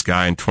seen this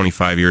guy in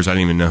 25 years. I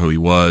didn't even know who he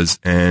was.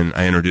 And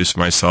I introduced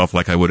myself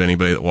like I would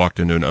anybody that walked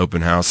into an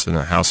open house in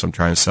a house I'm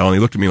trying to sell. And he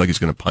looked at me like he's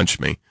going to punch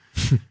me.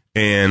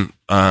 And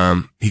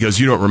he goes,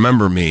 "You don't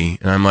remember me?"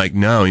 And I'm like,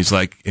 "No." He's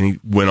like, and he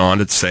went on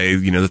to say,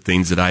 the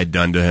things that I had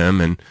done to him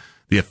and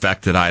the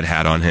effect that I'd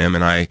had on him.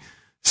 And I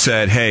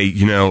said, "Hey,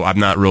 I'm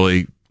not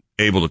really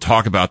able to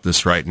talk about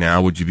this right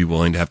now. Would you be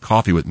willing to have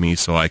coffee with me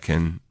so I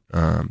can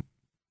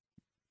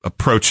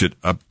approach it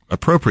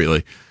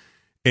appropriately?"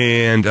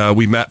 And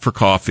we met for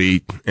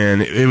coffee,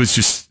 and it was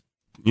just,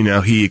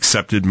 he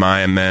accepted my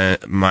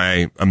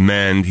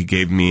amend. He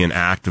gave me an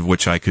act of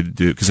which I could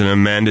do, because an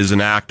amend is an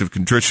act of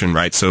contrition,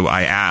 right? So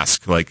I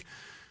asked, like,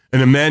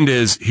 an amend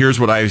is, here's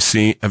what I've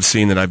seen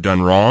that I've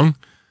done wrong.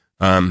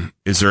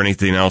 Is there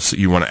anything else that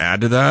you want to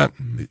add to that?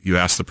 You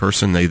ask the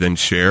person, they then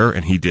share,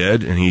 and he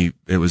did, and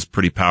it was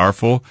pretty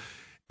powerful.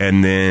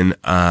 And then,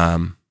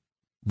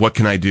 what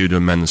can I do to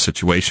amend the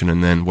situation?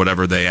 And then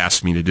whatever they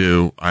ask me to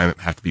do, I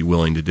have to be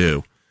willing to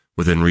do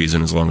within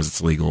reason, as long as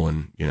it's legal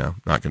and,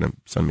 not going to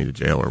send me to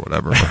jail or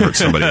whatever, or hurt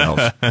somebody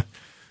else.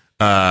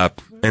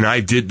 And I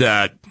did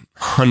that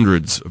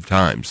hundreds of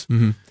times.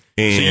 Mm-hmm.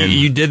 And so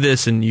you did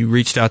this and you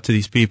reached out to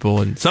these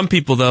people, and some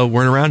people, though,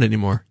 weren't around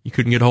anymore. You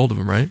couldn't get a hold of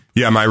them, right?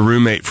 Yeah, my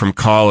roommate from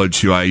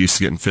college, who I used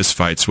to get in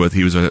fistfights with,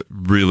 he was a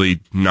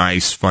really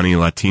nice, funny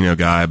Latino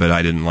guy, but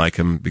I didn't like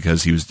him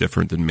because he was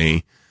different than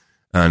me.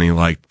 And he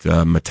liked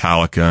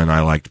Metallica, and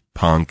I liked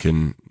punk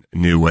and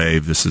new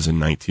wave. This is in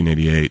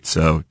 1988,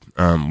 so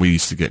we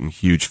used to get in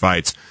huge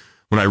fights.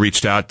 When I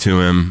reached out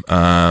to him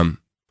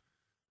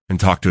and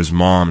talked to his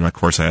mom, and of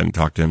course I hadn't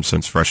talked to him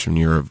since freshman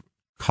year of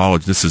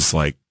college. This is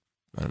like,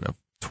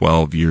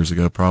 12 years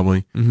ago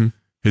probably. Mm-hmm.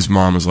 His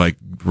mom was like,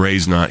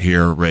 "Ray's not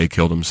here. Ray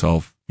killed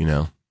himself,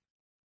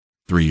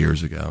 3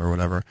 years ago or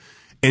whatever."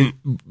 And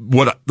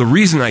the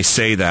reason I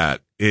say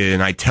that,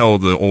 and I tell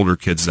the older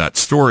kids that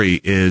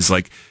story, is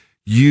like,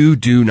 you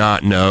do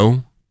not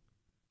know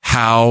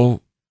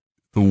how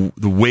the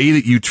way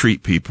that you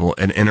treat people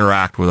and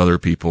interact with other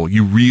people,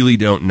 you really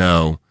don't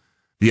know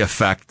the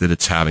effect that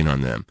it's having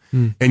on them.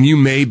 Mm. And you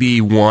may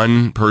be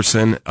one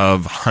person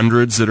of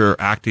hundreds that are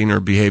acting or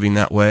behaving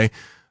that way,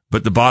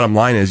 but the bottom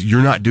line is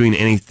you're not doing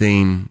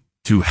anything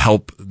to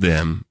help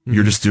them. Mm-hmm.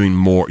 You're just doing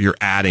more. You're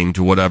adding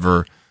to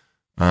whatever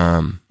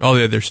all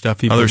the other stuff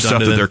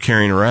that they're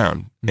carrying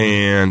around. Mm-hmm.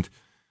 And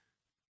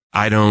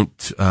I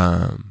don't.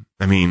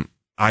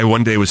 I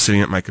one day was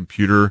sitting at my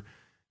computer,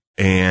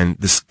 and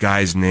this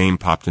guy's name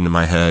popped into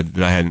my head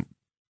that I hadn't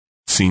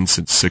seen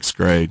since 6th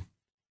grade.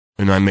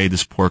 And I made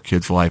this poor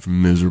kid's life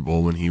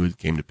miserable when he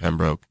came to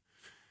Pembroke.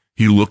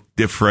 He looked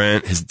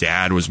different. His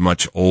dad was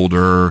much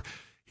older.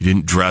 He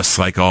didn't dress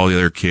like all the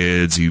other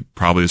kids. He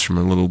probably was from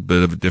a little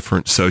bit of a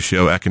different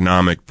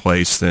socioeconomic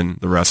place than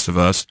the rest of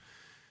us.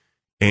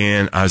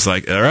 And I was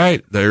like, all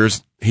right,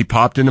 he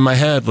popped into my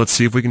head. Let's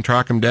see if we can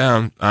track him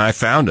down. I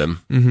found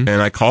him,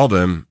 and I called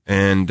him,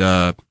 and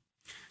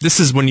this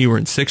is when you were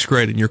in 6th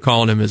grade, and you're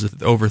calling him as an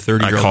over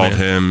 30-year-old I called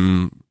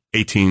him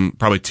 18,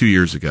 probably 2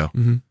 years ago.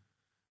 Mm-hmm.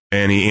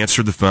 And he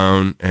answered the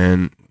phone,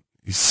 and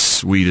he's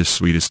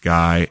sweetest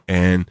guy.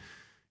 And,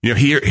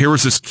 here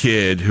was this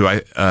kid who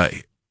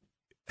I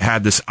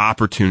had this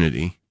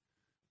opportunity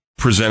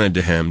presented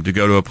to him to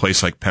go to a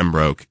place like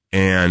Pembroke.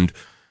 And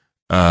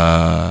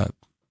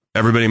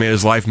everybody made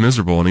his life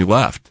miserable, and he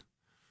left.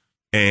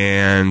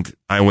 And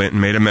I went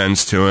and made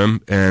amends to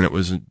him, and it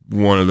was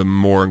one of the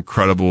more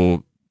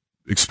incredible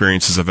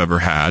experiences I've ever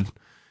had.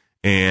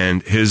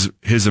 And his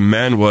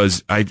amend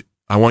was, I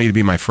want you to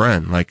be my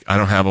friend. Like, I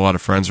don't have a lot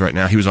of friends right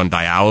now. He was on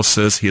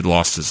dialysis. He had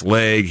lost his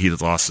leg. He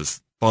had lost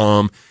his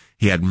thumb.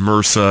 He had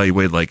MRSA. He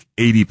weighed like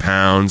 80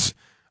 pounds.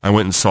 I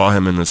went and saw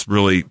him in this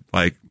really,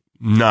 like,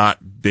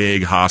 not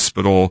big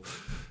hospital.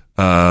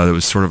 It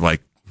was sort of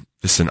like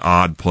just an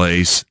odd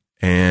place.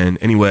 And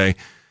anyway,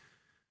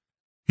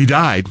 he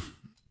died.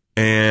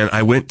 And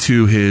I went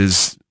to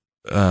his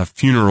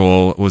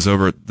funeral. It was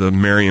over at the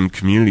Merriam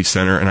Community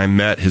Center, and I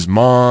met his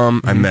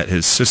mom. I met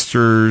his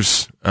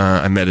sisters.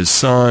 I met his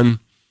son.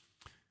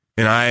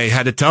 And I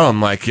had to tell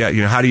him, like,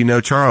 yeah, how do you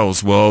know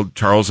Charles? Well,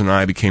 Charles and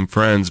I became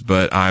friends,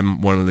 but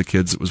I'm one of the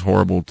kids that was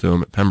horrible to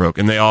him at Pembroke.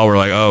 And they all were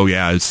like, oh,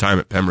 yeah, his time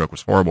at Pembroke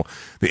was horrible.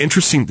 The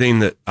interesting thing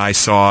that I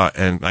saw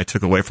and I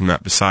took away from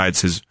that,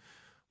 besides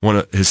one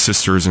of his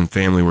sisters and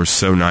family were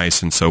so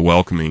nice and so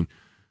welcoming,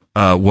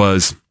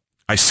 was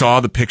I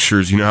saw the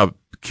pictures. You know how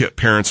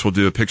parents will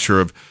do a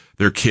picture of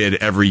their kid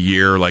every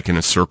year, like in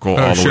a circle,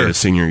 all the way to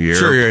senior year?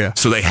 Sure, yeah.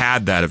 So they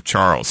had that of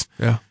Charles.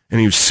 Yeah. And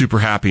he was super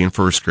happy in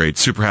first grade,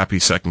 super happy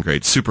second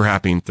grade, super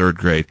happy in third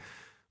grade,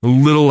 a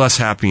little less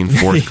happy in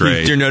fourth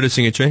grade. You're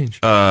noticing a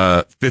change.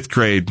 Fifth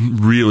grade,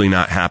 really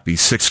not happy.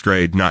 Sixth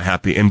grade, not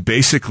happy. And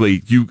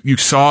basically, you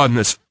saw in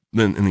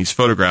these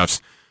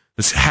photographs,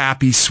 this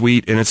happy,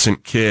 sweet,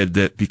 innocent kid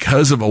that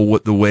because of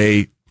the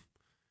way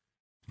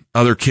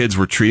other kids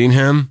were treating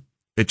him,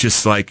 it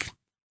just like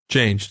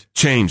changed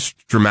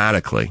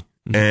dramatically.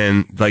 Mm-hmm.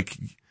 And like,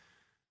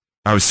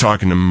 I was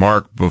talking to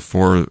Mark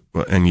before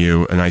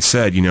and I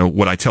said,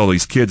 what I tell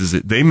these kids is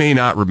that they may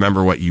not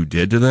remember what you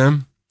did to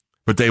them,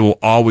 but they will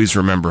always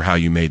remember how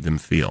you made them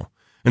feel.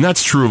 And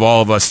that's true of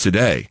all of us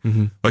today.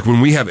 Mm-hmm. Like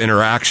when we have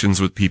interactions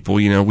with people,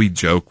 we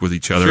joke with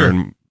each other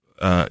and,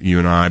 you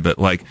and I, but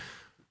like,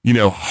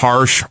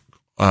 harsh,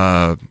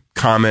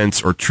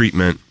 comments or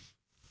treatment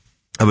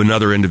of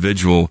another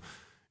individual,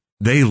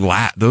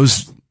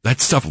 that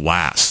stuff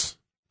lasts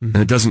and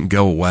it doesn't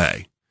go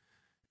away.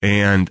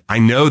 And I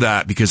know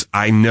that because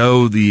I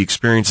know the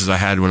experiences I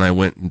had when I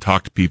went and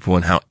talked to people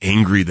and how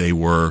angry they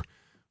were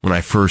when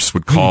I first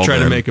would call them. Try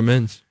to make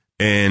amends.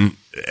 And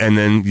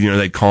then,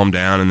 they'd calm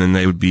down and then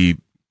they would be,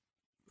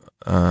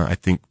 I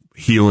think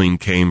healing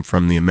came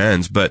from the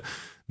amends. But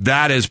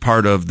that is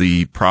part of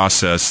the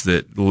process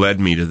that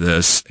led me to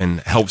this and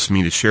helps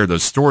me to share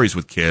those stories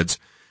with kids.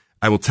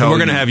 I will tell you. We're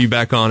going to have you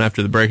back on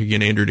after the break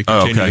again, Andrew, to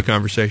continue the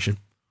conversation.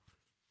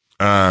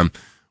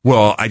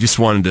 Well, I just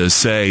wanted to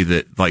say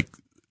that, like,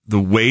 the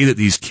way that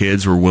these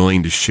kids were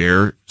willing to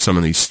share some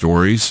of these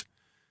stories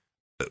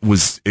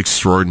was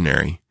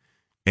extraordinary.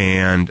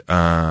 And,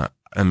 I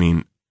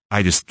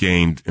just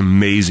gained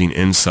amazing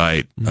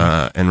insight,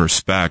 and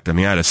respect. I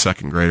had a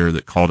second grader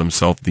that called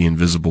himself the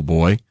Invisible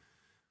Boy.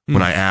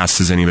 When I asked,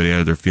 has anybody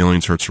had their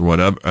feelings hurt or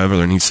whatever,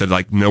 and he said,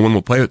 like, no one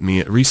will play with me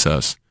at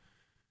recess.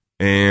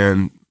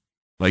 And,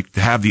 like,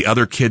 to have the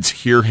other kids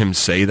hear him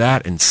say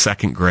that in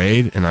second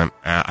grade, and I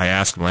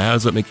asked him, how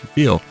does that make you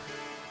feel?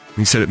 And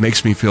he said, it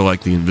makes me feel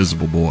like the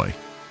Invisible Boy.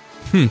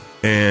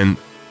 And,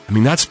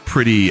 that's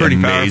pretty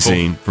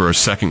amazing powerful for a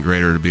second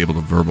grader to be able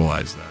to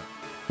verbalize that.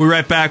 We'll be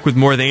right back with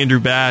more of the Andrew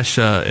Bash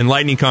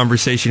enlightening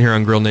conversation here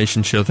on Grill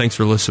Nation Show. Thanks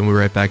for listening. We'll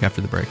be right back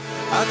after the break.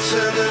 I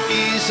turn the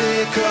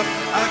music up,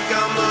 I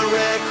got my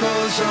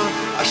records on,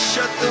 I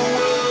shut the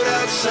world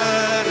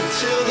outside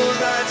until the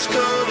lights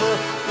come on.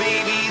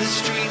 Maybe the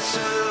streets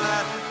are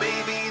alive,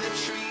 maybe the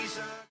trees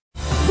are.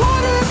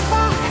 What if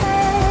I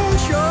had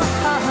your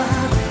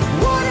heart?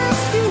 What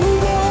if you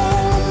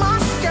wore my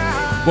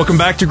sky? Welcome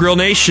back to Grill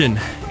Nation.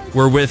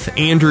 We're with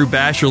Andrew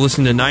Bash. You're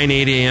listening to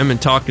 980 AM and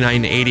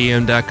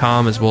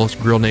talk980am.com, as well as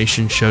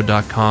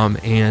grillnationshow.com,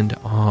 and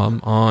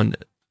on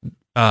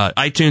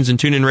iTunes and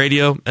TuneIn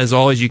Radio. As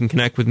always, you can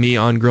connect with me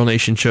on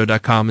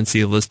grillnationshow.com and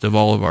see a list of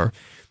all of our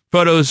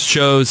photos,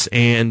 shows,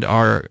 and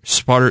our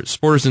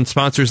supporters and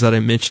sponsors that I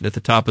mentioned at the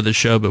top of the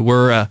show. But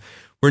we're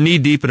knee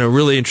deep in a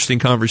really interesting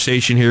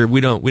conversation here. We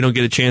don't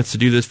get a chance to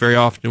do this very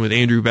often with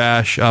Andrew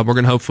Bash. We're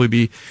going to hopefully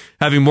be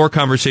having more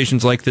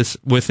conversations like this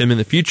with him in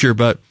the future.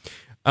 But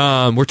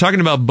we're talking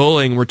about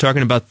bullying. We're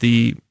talking about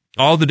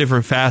all the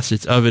different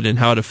facets of it and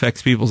how it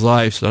affects people's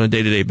lives on a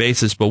day-to-day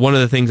basis. But one of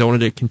the things I wanted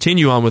to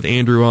continue on with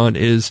Andrew on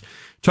is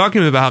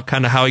talking about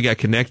kind of how he got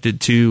connected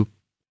to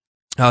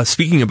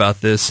speaking about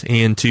this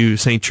and to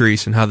St.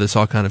 Therese and how this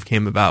all kind of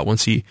came about.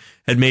 Once he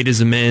had made his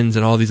amends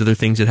and all these other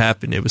things had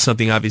happened, it was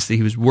something obviously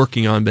he was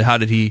working on. But how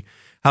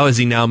has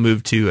he now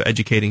moved to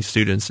educating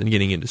students and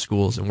getting into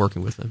schools and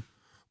working with them?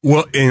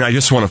 Well, and I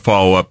just want to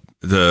follow up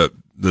the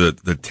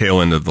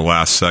tail end of the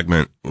last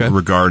segment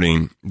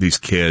regarding these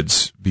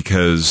kids,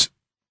 because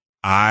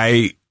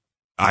I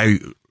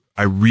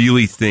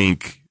really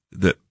think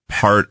that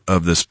part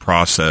of this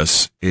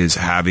process is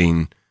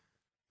having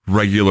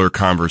regular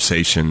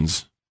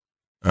conversations,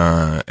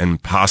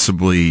 and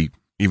possibly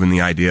even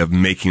the idea of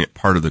making it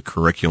part of the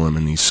curriculum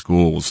in these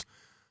schools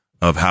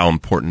of how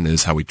important it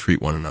is how we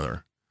treat one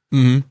another.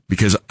 Mm-hmm.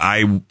 Because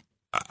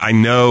I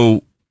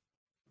know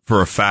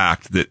for a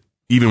fact that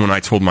even when I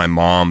told my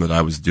mom that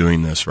I was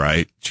doing this,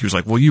 right, she was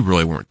like, well, you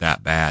really weren't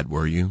that bad,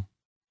 were you?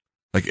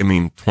 Like, I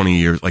mean, 20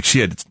 years, like she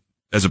had,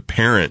 as a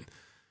parent,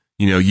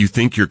 you know, you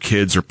think your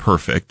kids are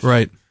perfect.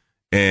 Right.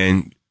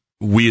 And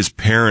we as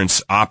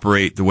parents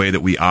operate the way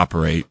that we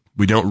operate.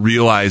 We don't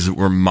realize that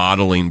we're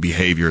modeling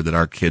behavior that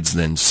our kids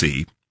then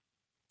see.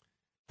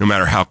 No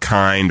matter how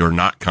kind or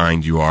not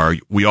kind you are,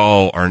 we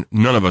all are,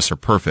 none of us are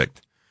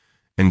perfect.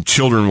 And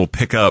children will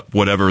pick up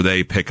whatever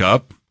they pick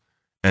up,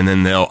 and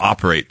then they'll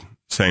operate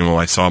saying, well,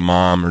 I saw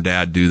mom or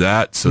dad do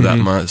that, so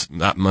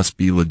that must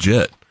be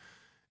legit.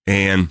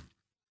 And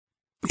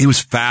it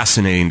was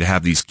fascinating to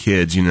have these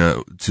kids, you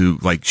know, to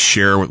like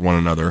share with one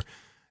another.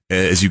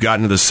 As you got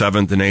into the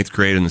 7th and 8th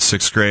grade and the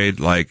 6th grade,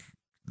 like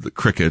the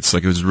crickets,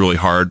 like it was really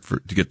hard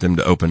to get them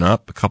to open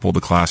up. A couple of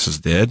the classes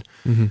did.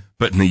 Mm-hmm.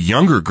 But in the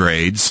younger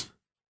grades,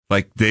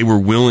 like they were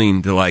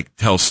willing to like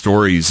tell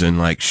stories and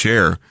like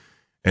share.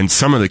 And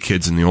some of the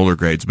kids in the older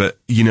grades, but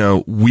you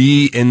know,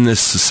 we in this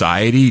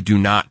society do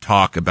not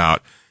talk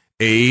about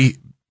being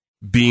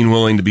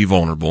willing to be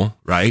vulnerable,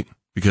 right?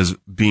 Because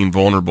being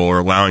vulnerable or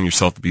allowing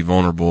yourself to be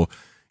vulnerable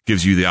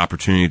gives you the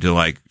opportunity to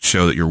like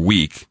show that you're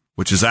weak,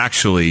 which is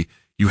actually,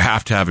 you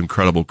have to have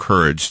incredible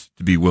courage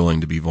to be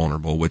willing to be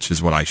vulnerable, which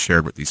is what I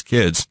shared with these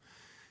kids.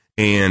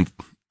 And,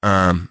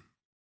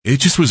 it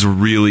just was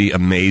really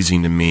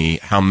amazing to me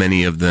how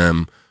many of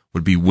them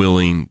would be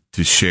willing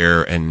to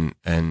share and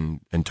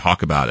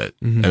talk about it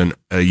at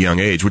a young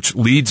age, which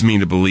leads me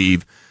to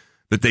believe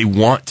that they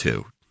want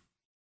to,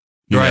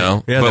 you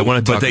know, yeah, they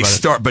want to talk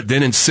about it. But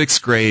then in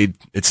 6th grade,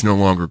 it's no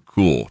longer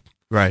cool.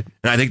 Right.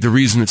 And I think the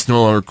reason it's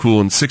no longer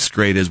cool in 6th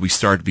grade is we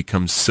start to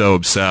become so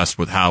obsessed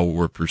with how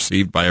we're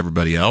perceived by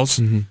everybody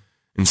else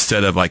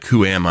instead of like,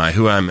 who am I?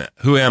 Who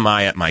am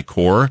I at my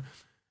core?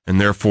 And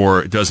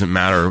therefore, it doesn't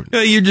matter.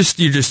 Yeah, you're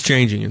just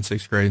changing in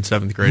 6th grade and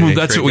 7th grade. Well,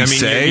 that's grade. what we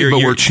say, but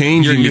we're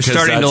changing. You're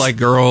starting to like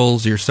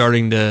girls. You're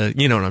starting to,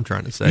 you know what I'm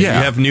trying to say. Yeah.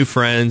 You have new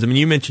friends. I mean,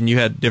 you mentioned you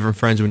had different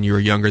friends when you were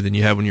younger than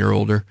you had when you were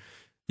older.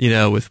 You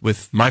know,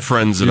 with my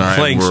friends and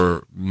I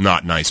were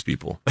not nice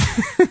people.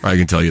 I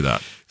can tell you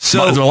that.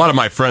 So a lot of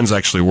my friends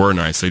actually were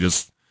nice.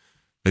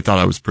 They thought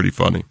I was pretty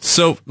funny.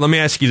 So let me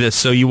ask you this.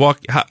 So you walk,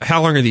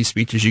 how long are these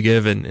speeches you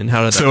give and how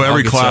did that So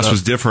every class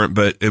was different,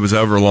 but it was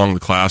however long the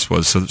class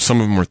was. So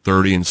some of them were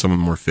 30 and some of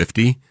them were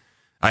 50.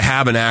 I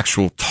have an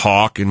actual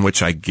talk in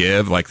which I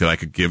give, like that I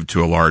could give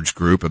to a large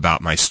group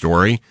about my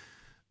story,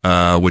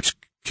 which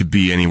could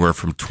be anywhere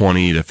from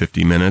 20 to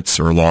 50 minutes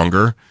or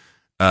longer.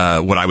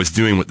 What I was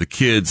doing with the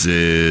kids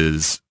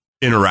is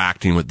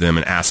interacting with them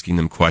and asking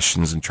them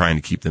questions and trying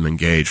to keep them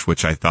engaged,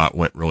 which I thought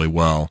went really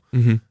well.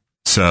 Mm-hmm.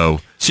 So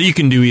you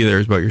can do either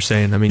is what you're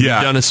saying. I mean, You've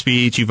done a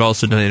speech. You've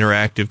also done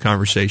interactive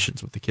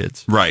conversations with the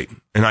kids. Right.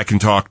 And I can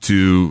talk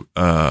to,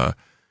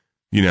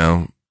 you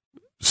know,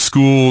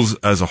 schools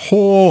as a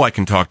whole. I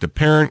can talk to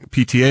parent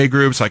PTA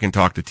groups. I can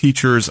talk to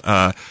teachers.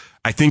 I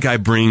think I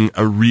bring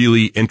a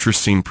really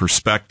interesting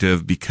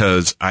perspective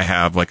because I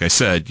have, like I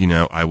said, you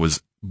know, I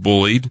was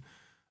bullied.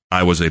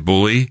 I was a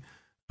bully.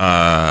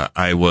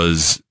 I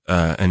was,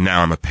 and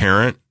now I'm a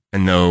parent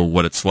and know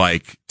what it's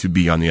like to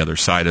be on the other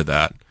side of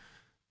that.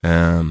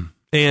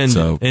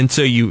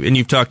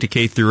 You've talked to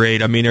K through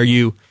 8. I mean,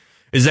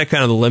 is that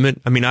kind of the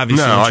limit? I mean,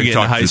 obviously, once you get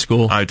into high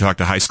school. I talked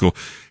to high school.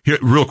 Here,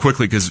 real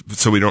quickly,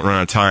 so we don't run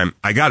out of time.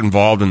 I got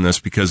involved in this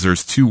because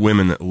there's 2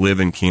 women that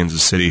live in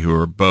Kansas City who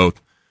are both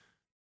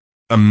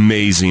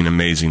amazing,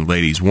 amazing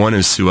ladies. One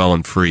is Sue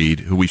Ellen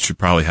Freed, who we should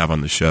probably have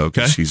on the show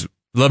because she's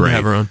love great. To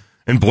have her on.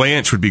 And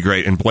Blanche would be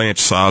great. And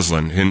Blanche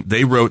Soslin. And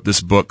they wrote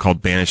this book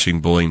called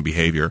Banishing Bullying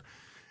Behavior.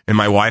 And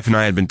my wife and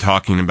I had been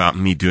talking about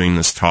me doing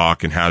this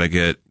talk and how to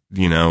get,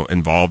 you know,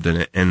 involved in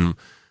it. And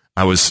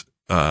I was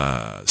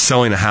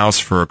selling a house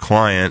for a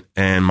client,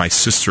 and my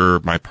sister,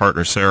 my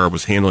partner Sarah,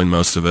 was handling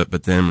most of it.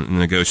 But then in the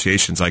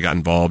negotiations, I got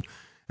involved,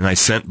 and I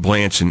sent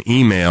Blanche an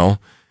email.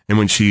 And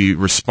when she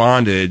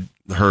responded,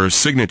 her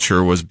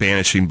signature was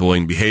Banishing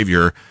Bullying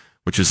Behavior,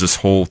 which is this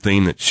whole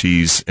thing that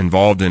she's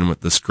involved in with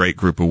this great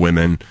group of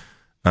women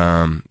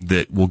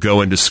that will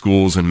go into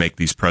schools and make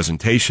these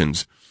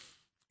presentations.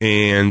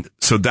 And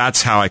so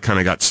that's how I kind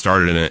of got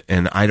started in it.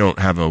 And I don't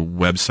have a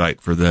website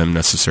for them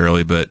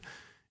necessarily, but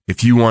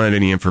if you wanted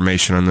any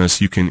information on this,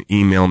 you can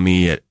email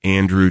me at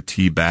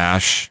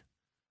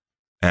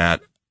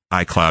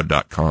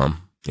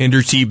andrewtbash@icloud.com.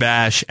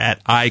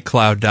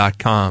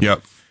 andrewtbash@icloud.com.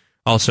 Yep.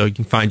 Also, you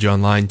can find you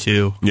online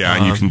too. Yeah,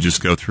 and you can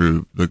just go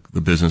through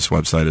the business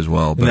website as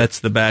well. But, and that's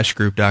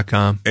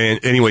thebashgroup.com.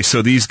 And anyway,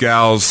 so these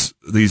gals,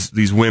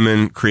 these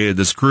women created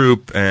this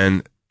group,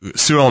 and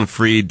Sue Ellen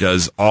Freed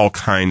does all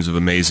kinds of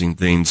amazing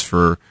things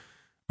for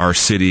our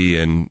city.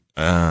 And,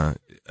 I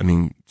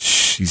mean,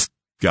 she's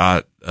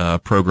got a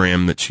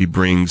program that she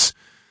brings,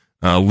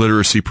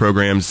 literacy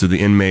programs to the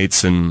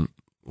inmates in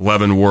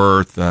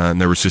Leavenworth. And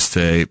there was just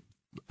an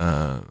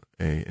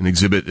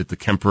exhibit at the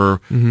Kemper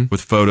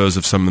with photos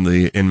of some of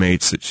the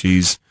inmates that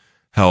she's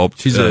helped.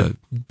 She's a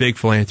big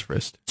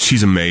philanthropist.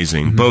 She's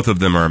amazing. Mm-hmm. Both of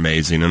them are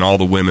amazing, and all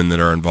the women that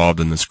are involved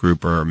in this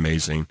group are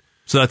amazing.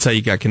 So that's how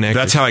you got connected.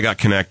 That's how I got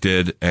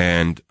connected,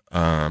 and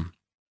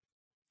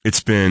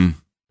it's been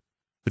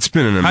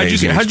an amazing How'd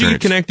you get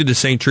experience. connected to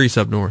St.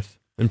 Teresa up north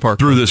in Park?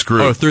 Through this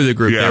group. Oh, through the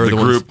group. Yeah, the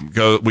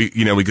group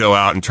we go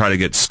out and try to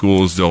get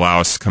schools to allow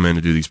us to come in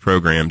to do these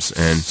programs.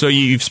 And so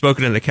you've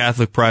spoken at a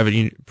Catholic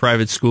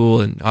private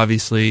school, and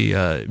obviously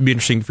it'd be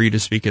interesting for you to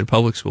speak at a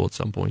public school at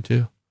some point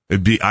too.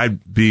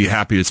 I'd be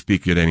happy to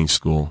speak at any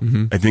school.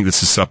 Mm-hmm. I think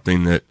this is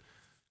something that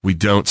we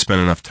don't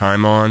spend enough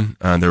time on.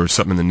 There was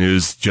something in the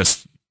news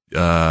just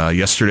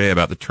yesterday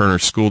about the Turner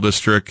School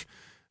District.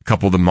 A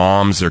couple of the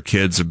moms, their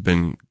kids have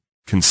been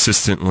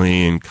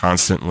consistently and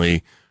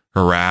constantly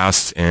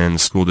harassed, and the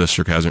school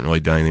district hasn't really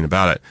done anything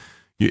about it.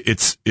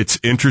 It's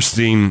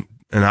interesting,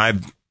 and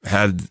I've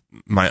had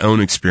my own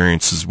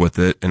experiences with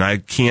it, and I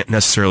can't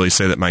necessarily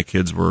say that my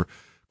kids were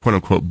quote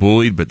unquote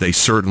bullied, but they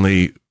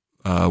certainly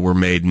were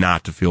made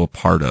not to feel a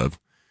part of.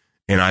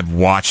 And I've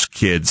watched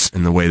kids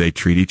and the way they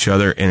treat each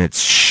other, and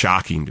it's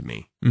shocking to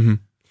me. Mm-hmm.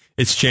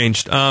 It's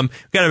changed.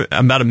 We've got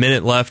about a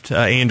minute left,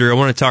 Andrew. I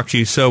want to talk to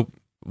you. So,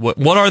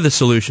 what are the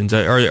solutions?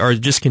 Are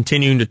just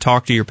continuing to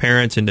talk to your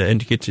parents and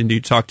to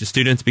continue to talk to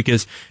students?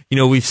 Because, you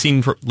know, we've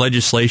seen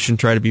legislation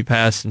try to be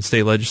passed in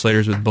state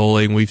legislators with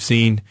bullying. We've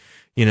seen,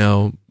 you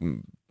know,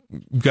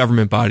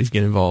 government bodies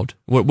get involved.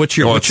 What's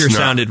your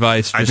sound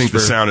advice? I think the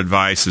sound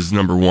advice is,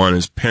 number one,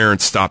 is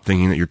parents stop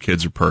thinking that your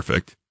kids are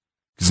perfect,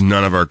 because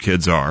none of our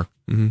kids are.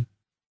 Mm-hmm.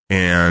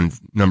 And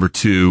number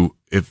two,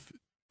 if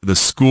the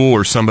school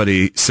or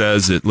somebody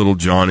says that little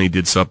Johnny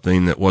did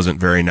something that wasn't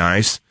very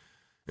nice,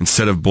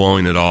 instead of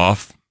blowing it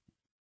off,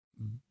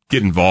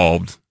 get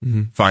involved,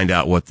 mm-hmm. find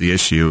out what the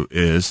issue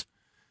is.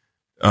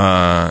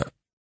 For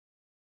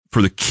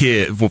the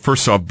kid, well,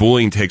 first off,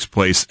 bullying takes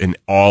place in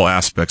all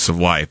aspects of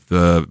life.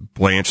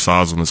 Blanche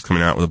Sosland is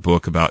coming out with a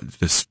book about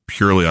this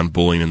purely on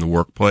bullying in the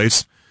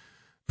workplace.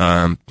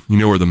 You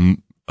know where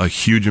a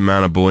huge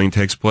amount of bullying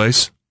takes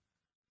place?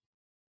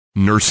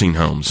 Nursing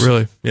homes.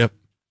 Really? Yep.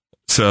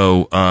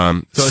 So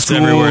it's schools,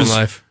 everywhere in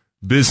life.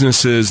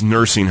 Businesses,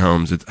 nursing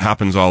homes. It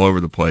happens all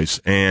over the place.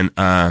 And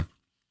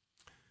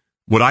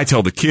what I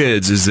tell the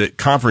kids is that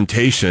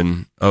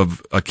confrontation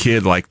of a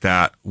kid like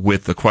that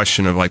with the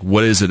question of, like,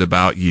 what is it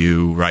about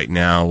you right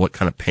now? What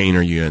kind of pain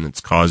are you in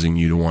that's causing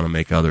you to want to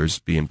make others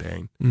be in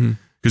pain?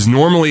 Because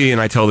normally,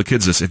 and I tell the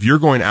kids this, if you're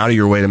going out of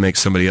your way to make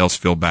somebody else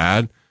feel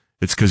bad,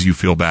 it's because you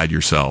feel bad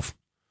yourself.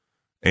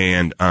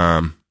 And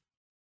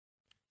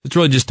it's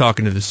really just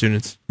talking to the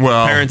students.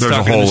 Well, parents, there's a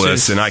talking whole to the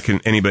list, students.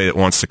 and anybody that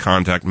wants to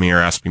contact me or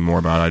ask me more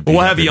about it, we'll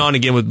have you on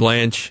again with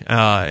Blanche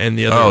and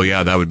the other. Oh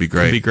yeah, that would be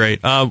great. That'd be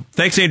great.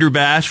 Thanks, Andrew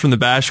Bash from the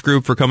Bash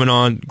Group, for coming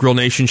on Grill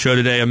Nation Show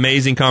today.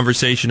 Amazing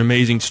conversation,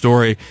 amazing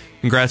story.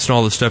 Congrats on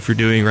all the stuff you're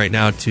doing right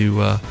now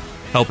to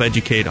help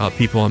educate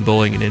people on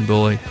bullying and in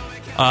bullying.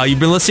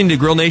 You've been listening to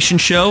Grill Nation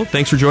Show.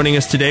 Thanks for joining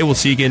us today. We'll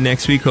see you again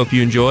next week. Hope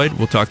you enjoyed.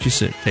 We'll talk to you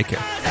soon. Take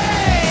care.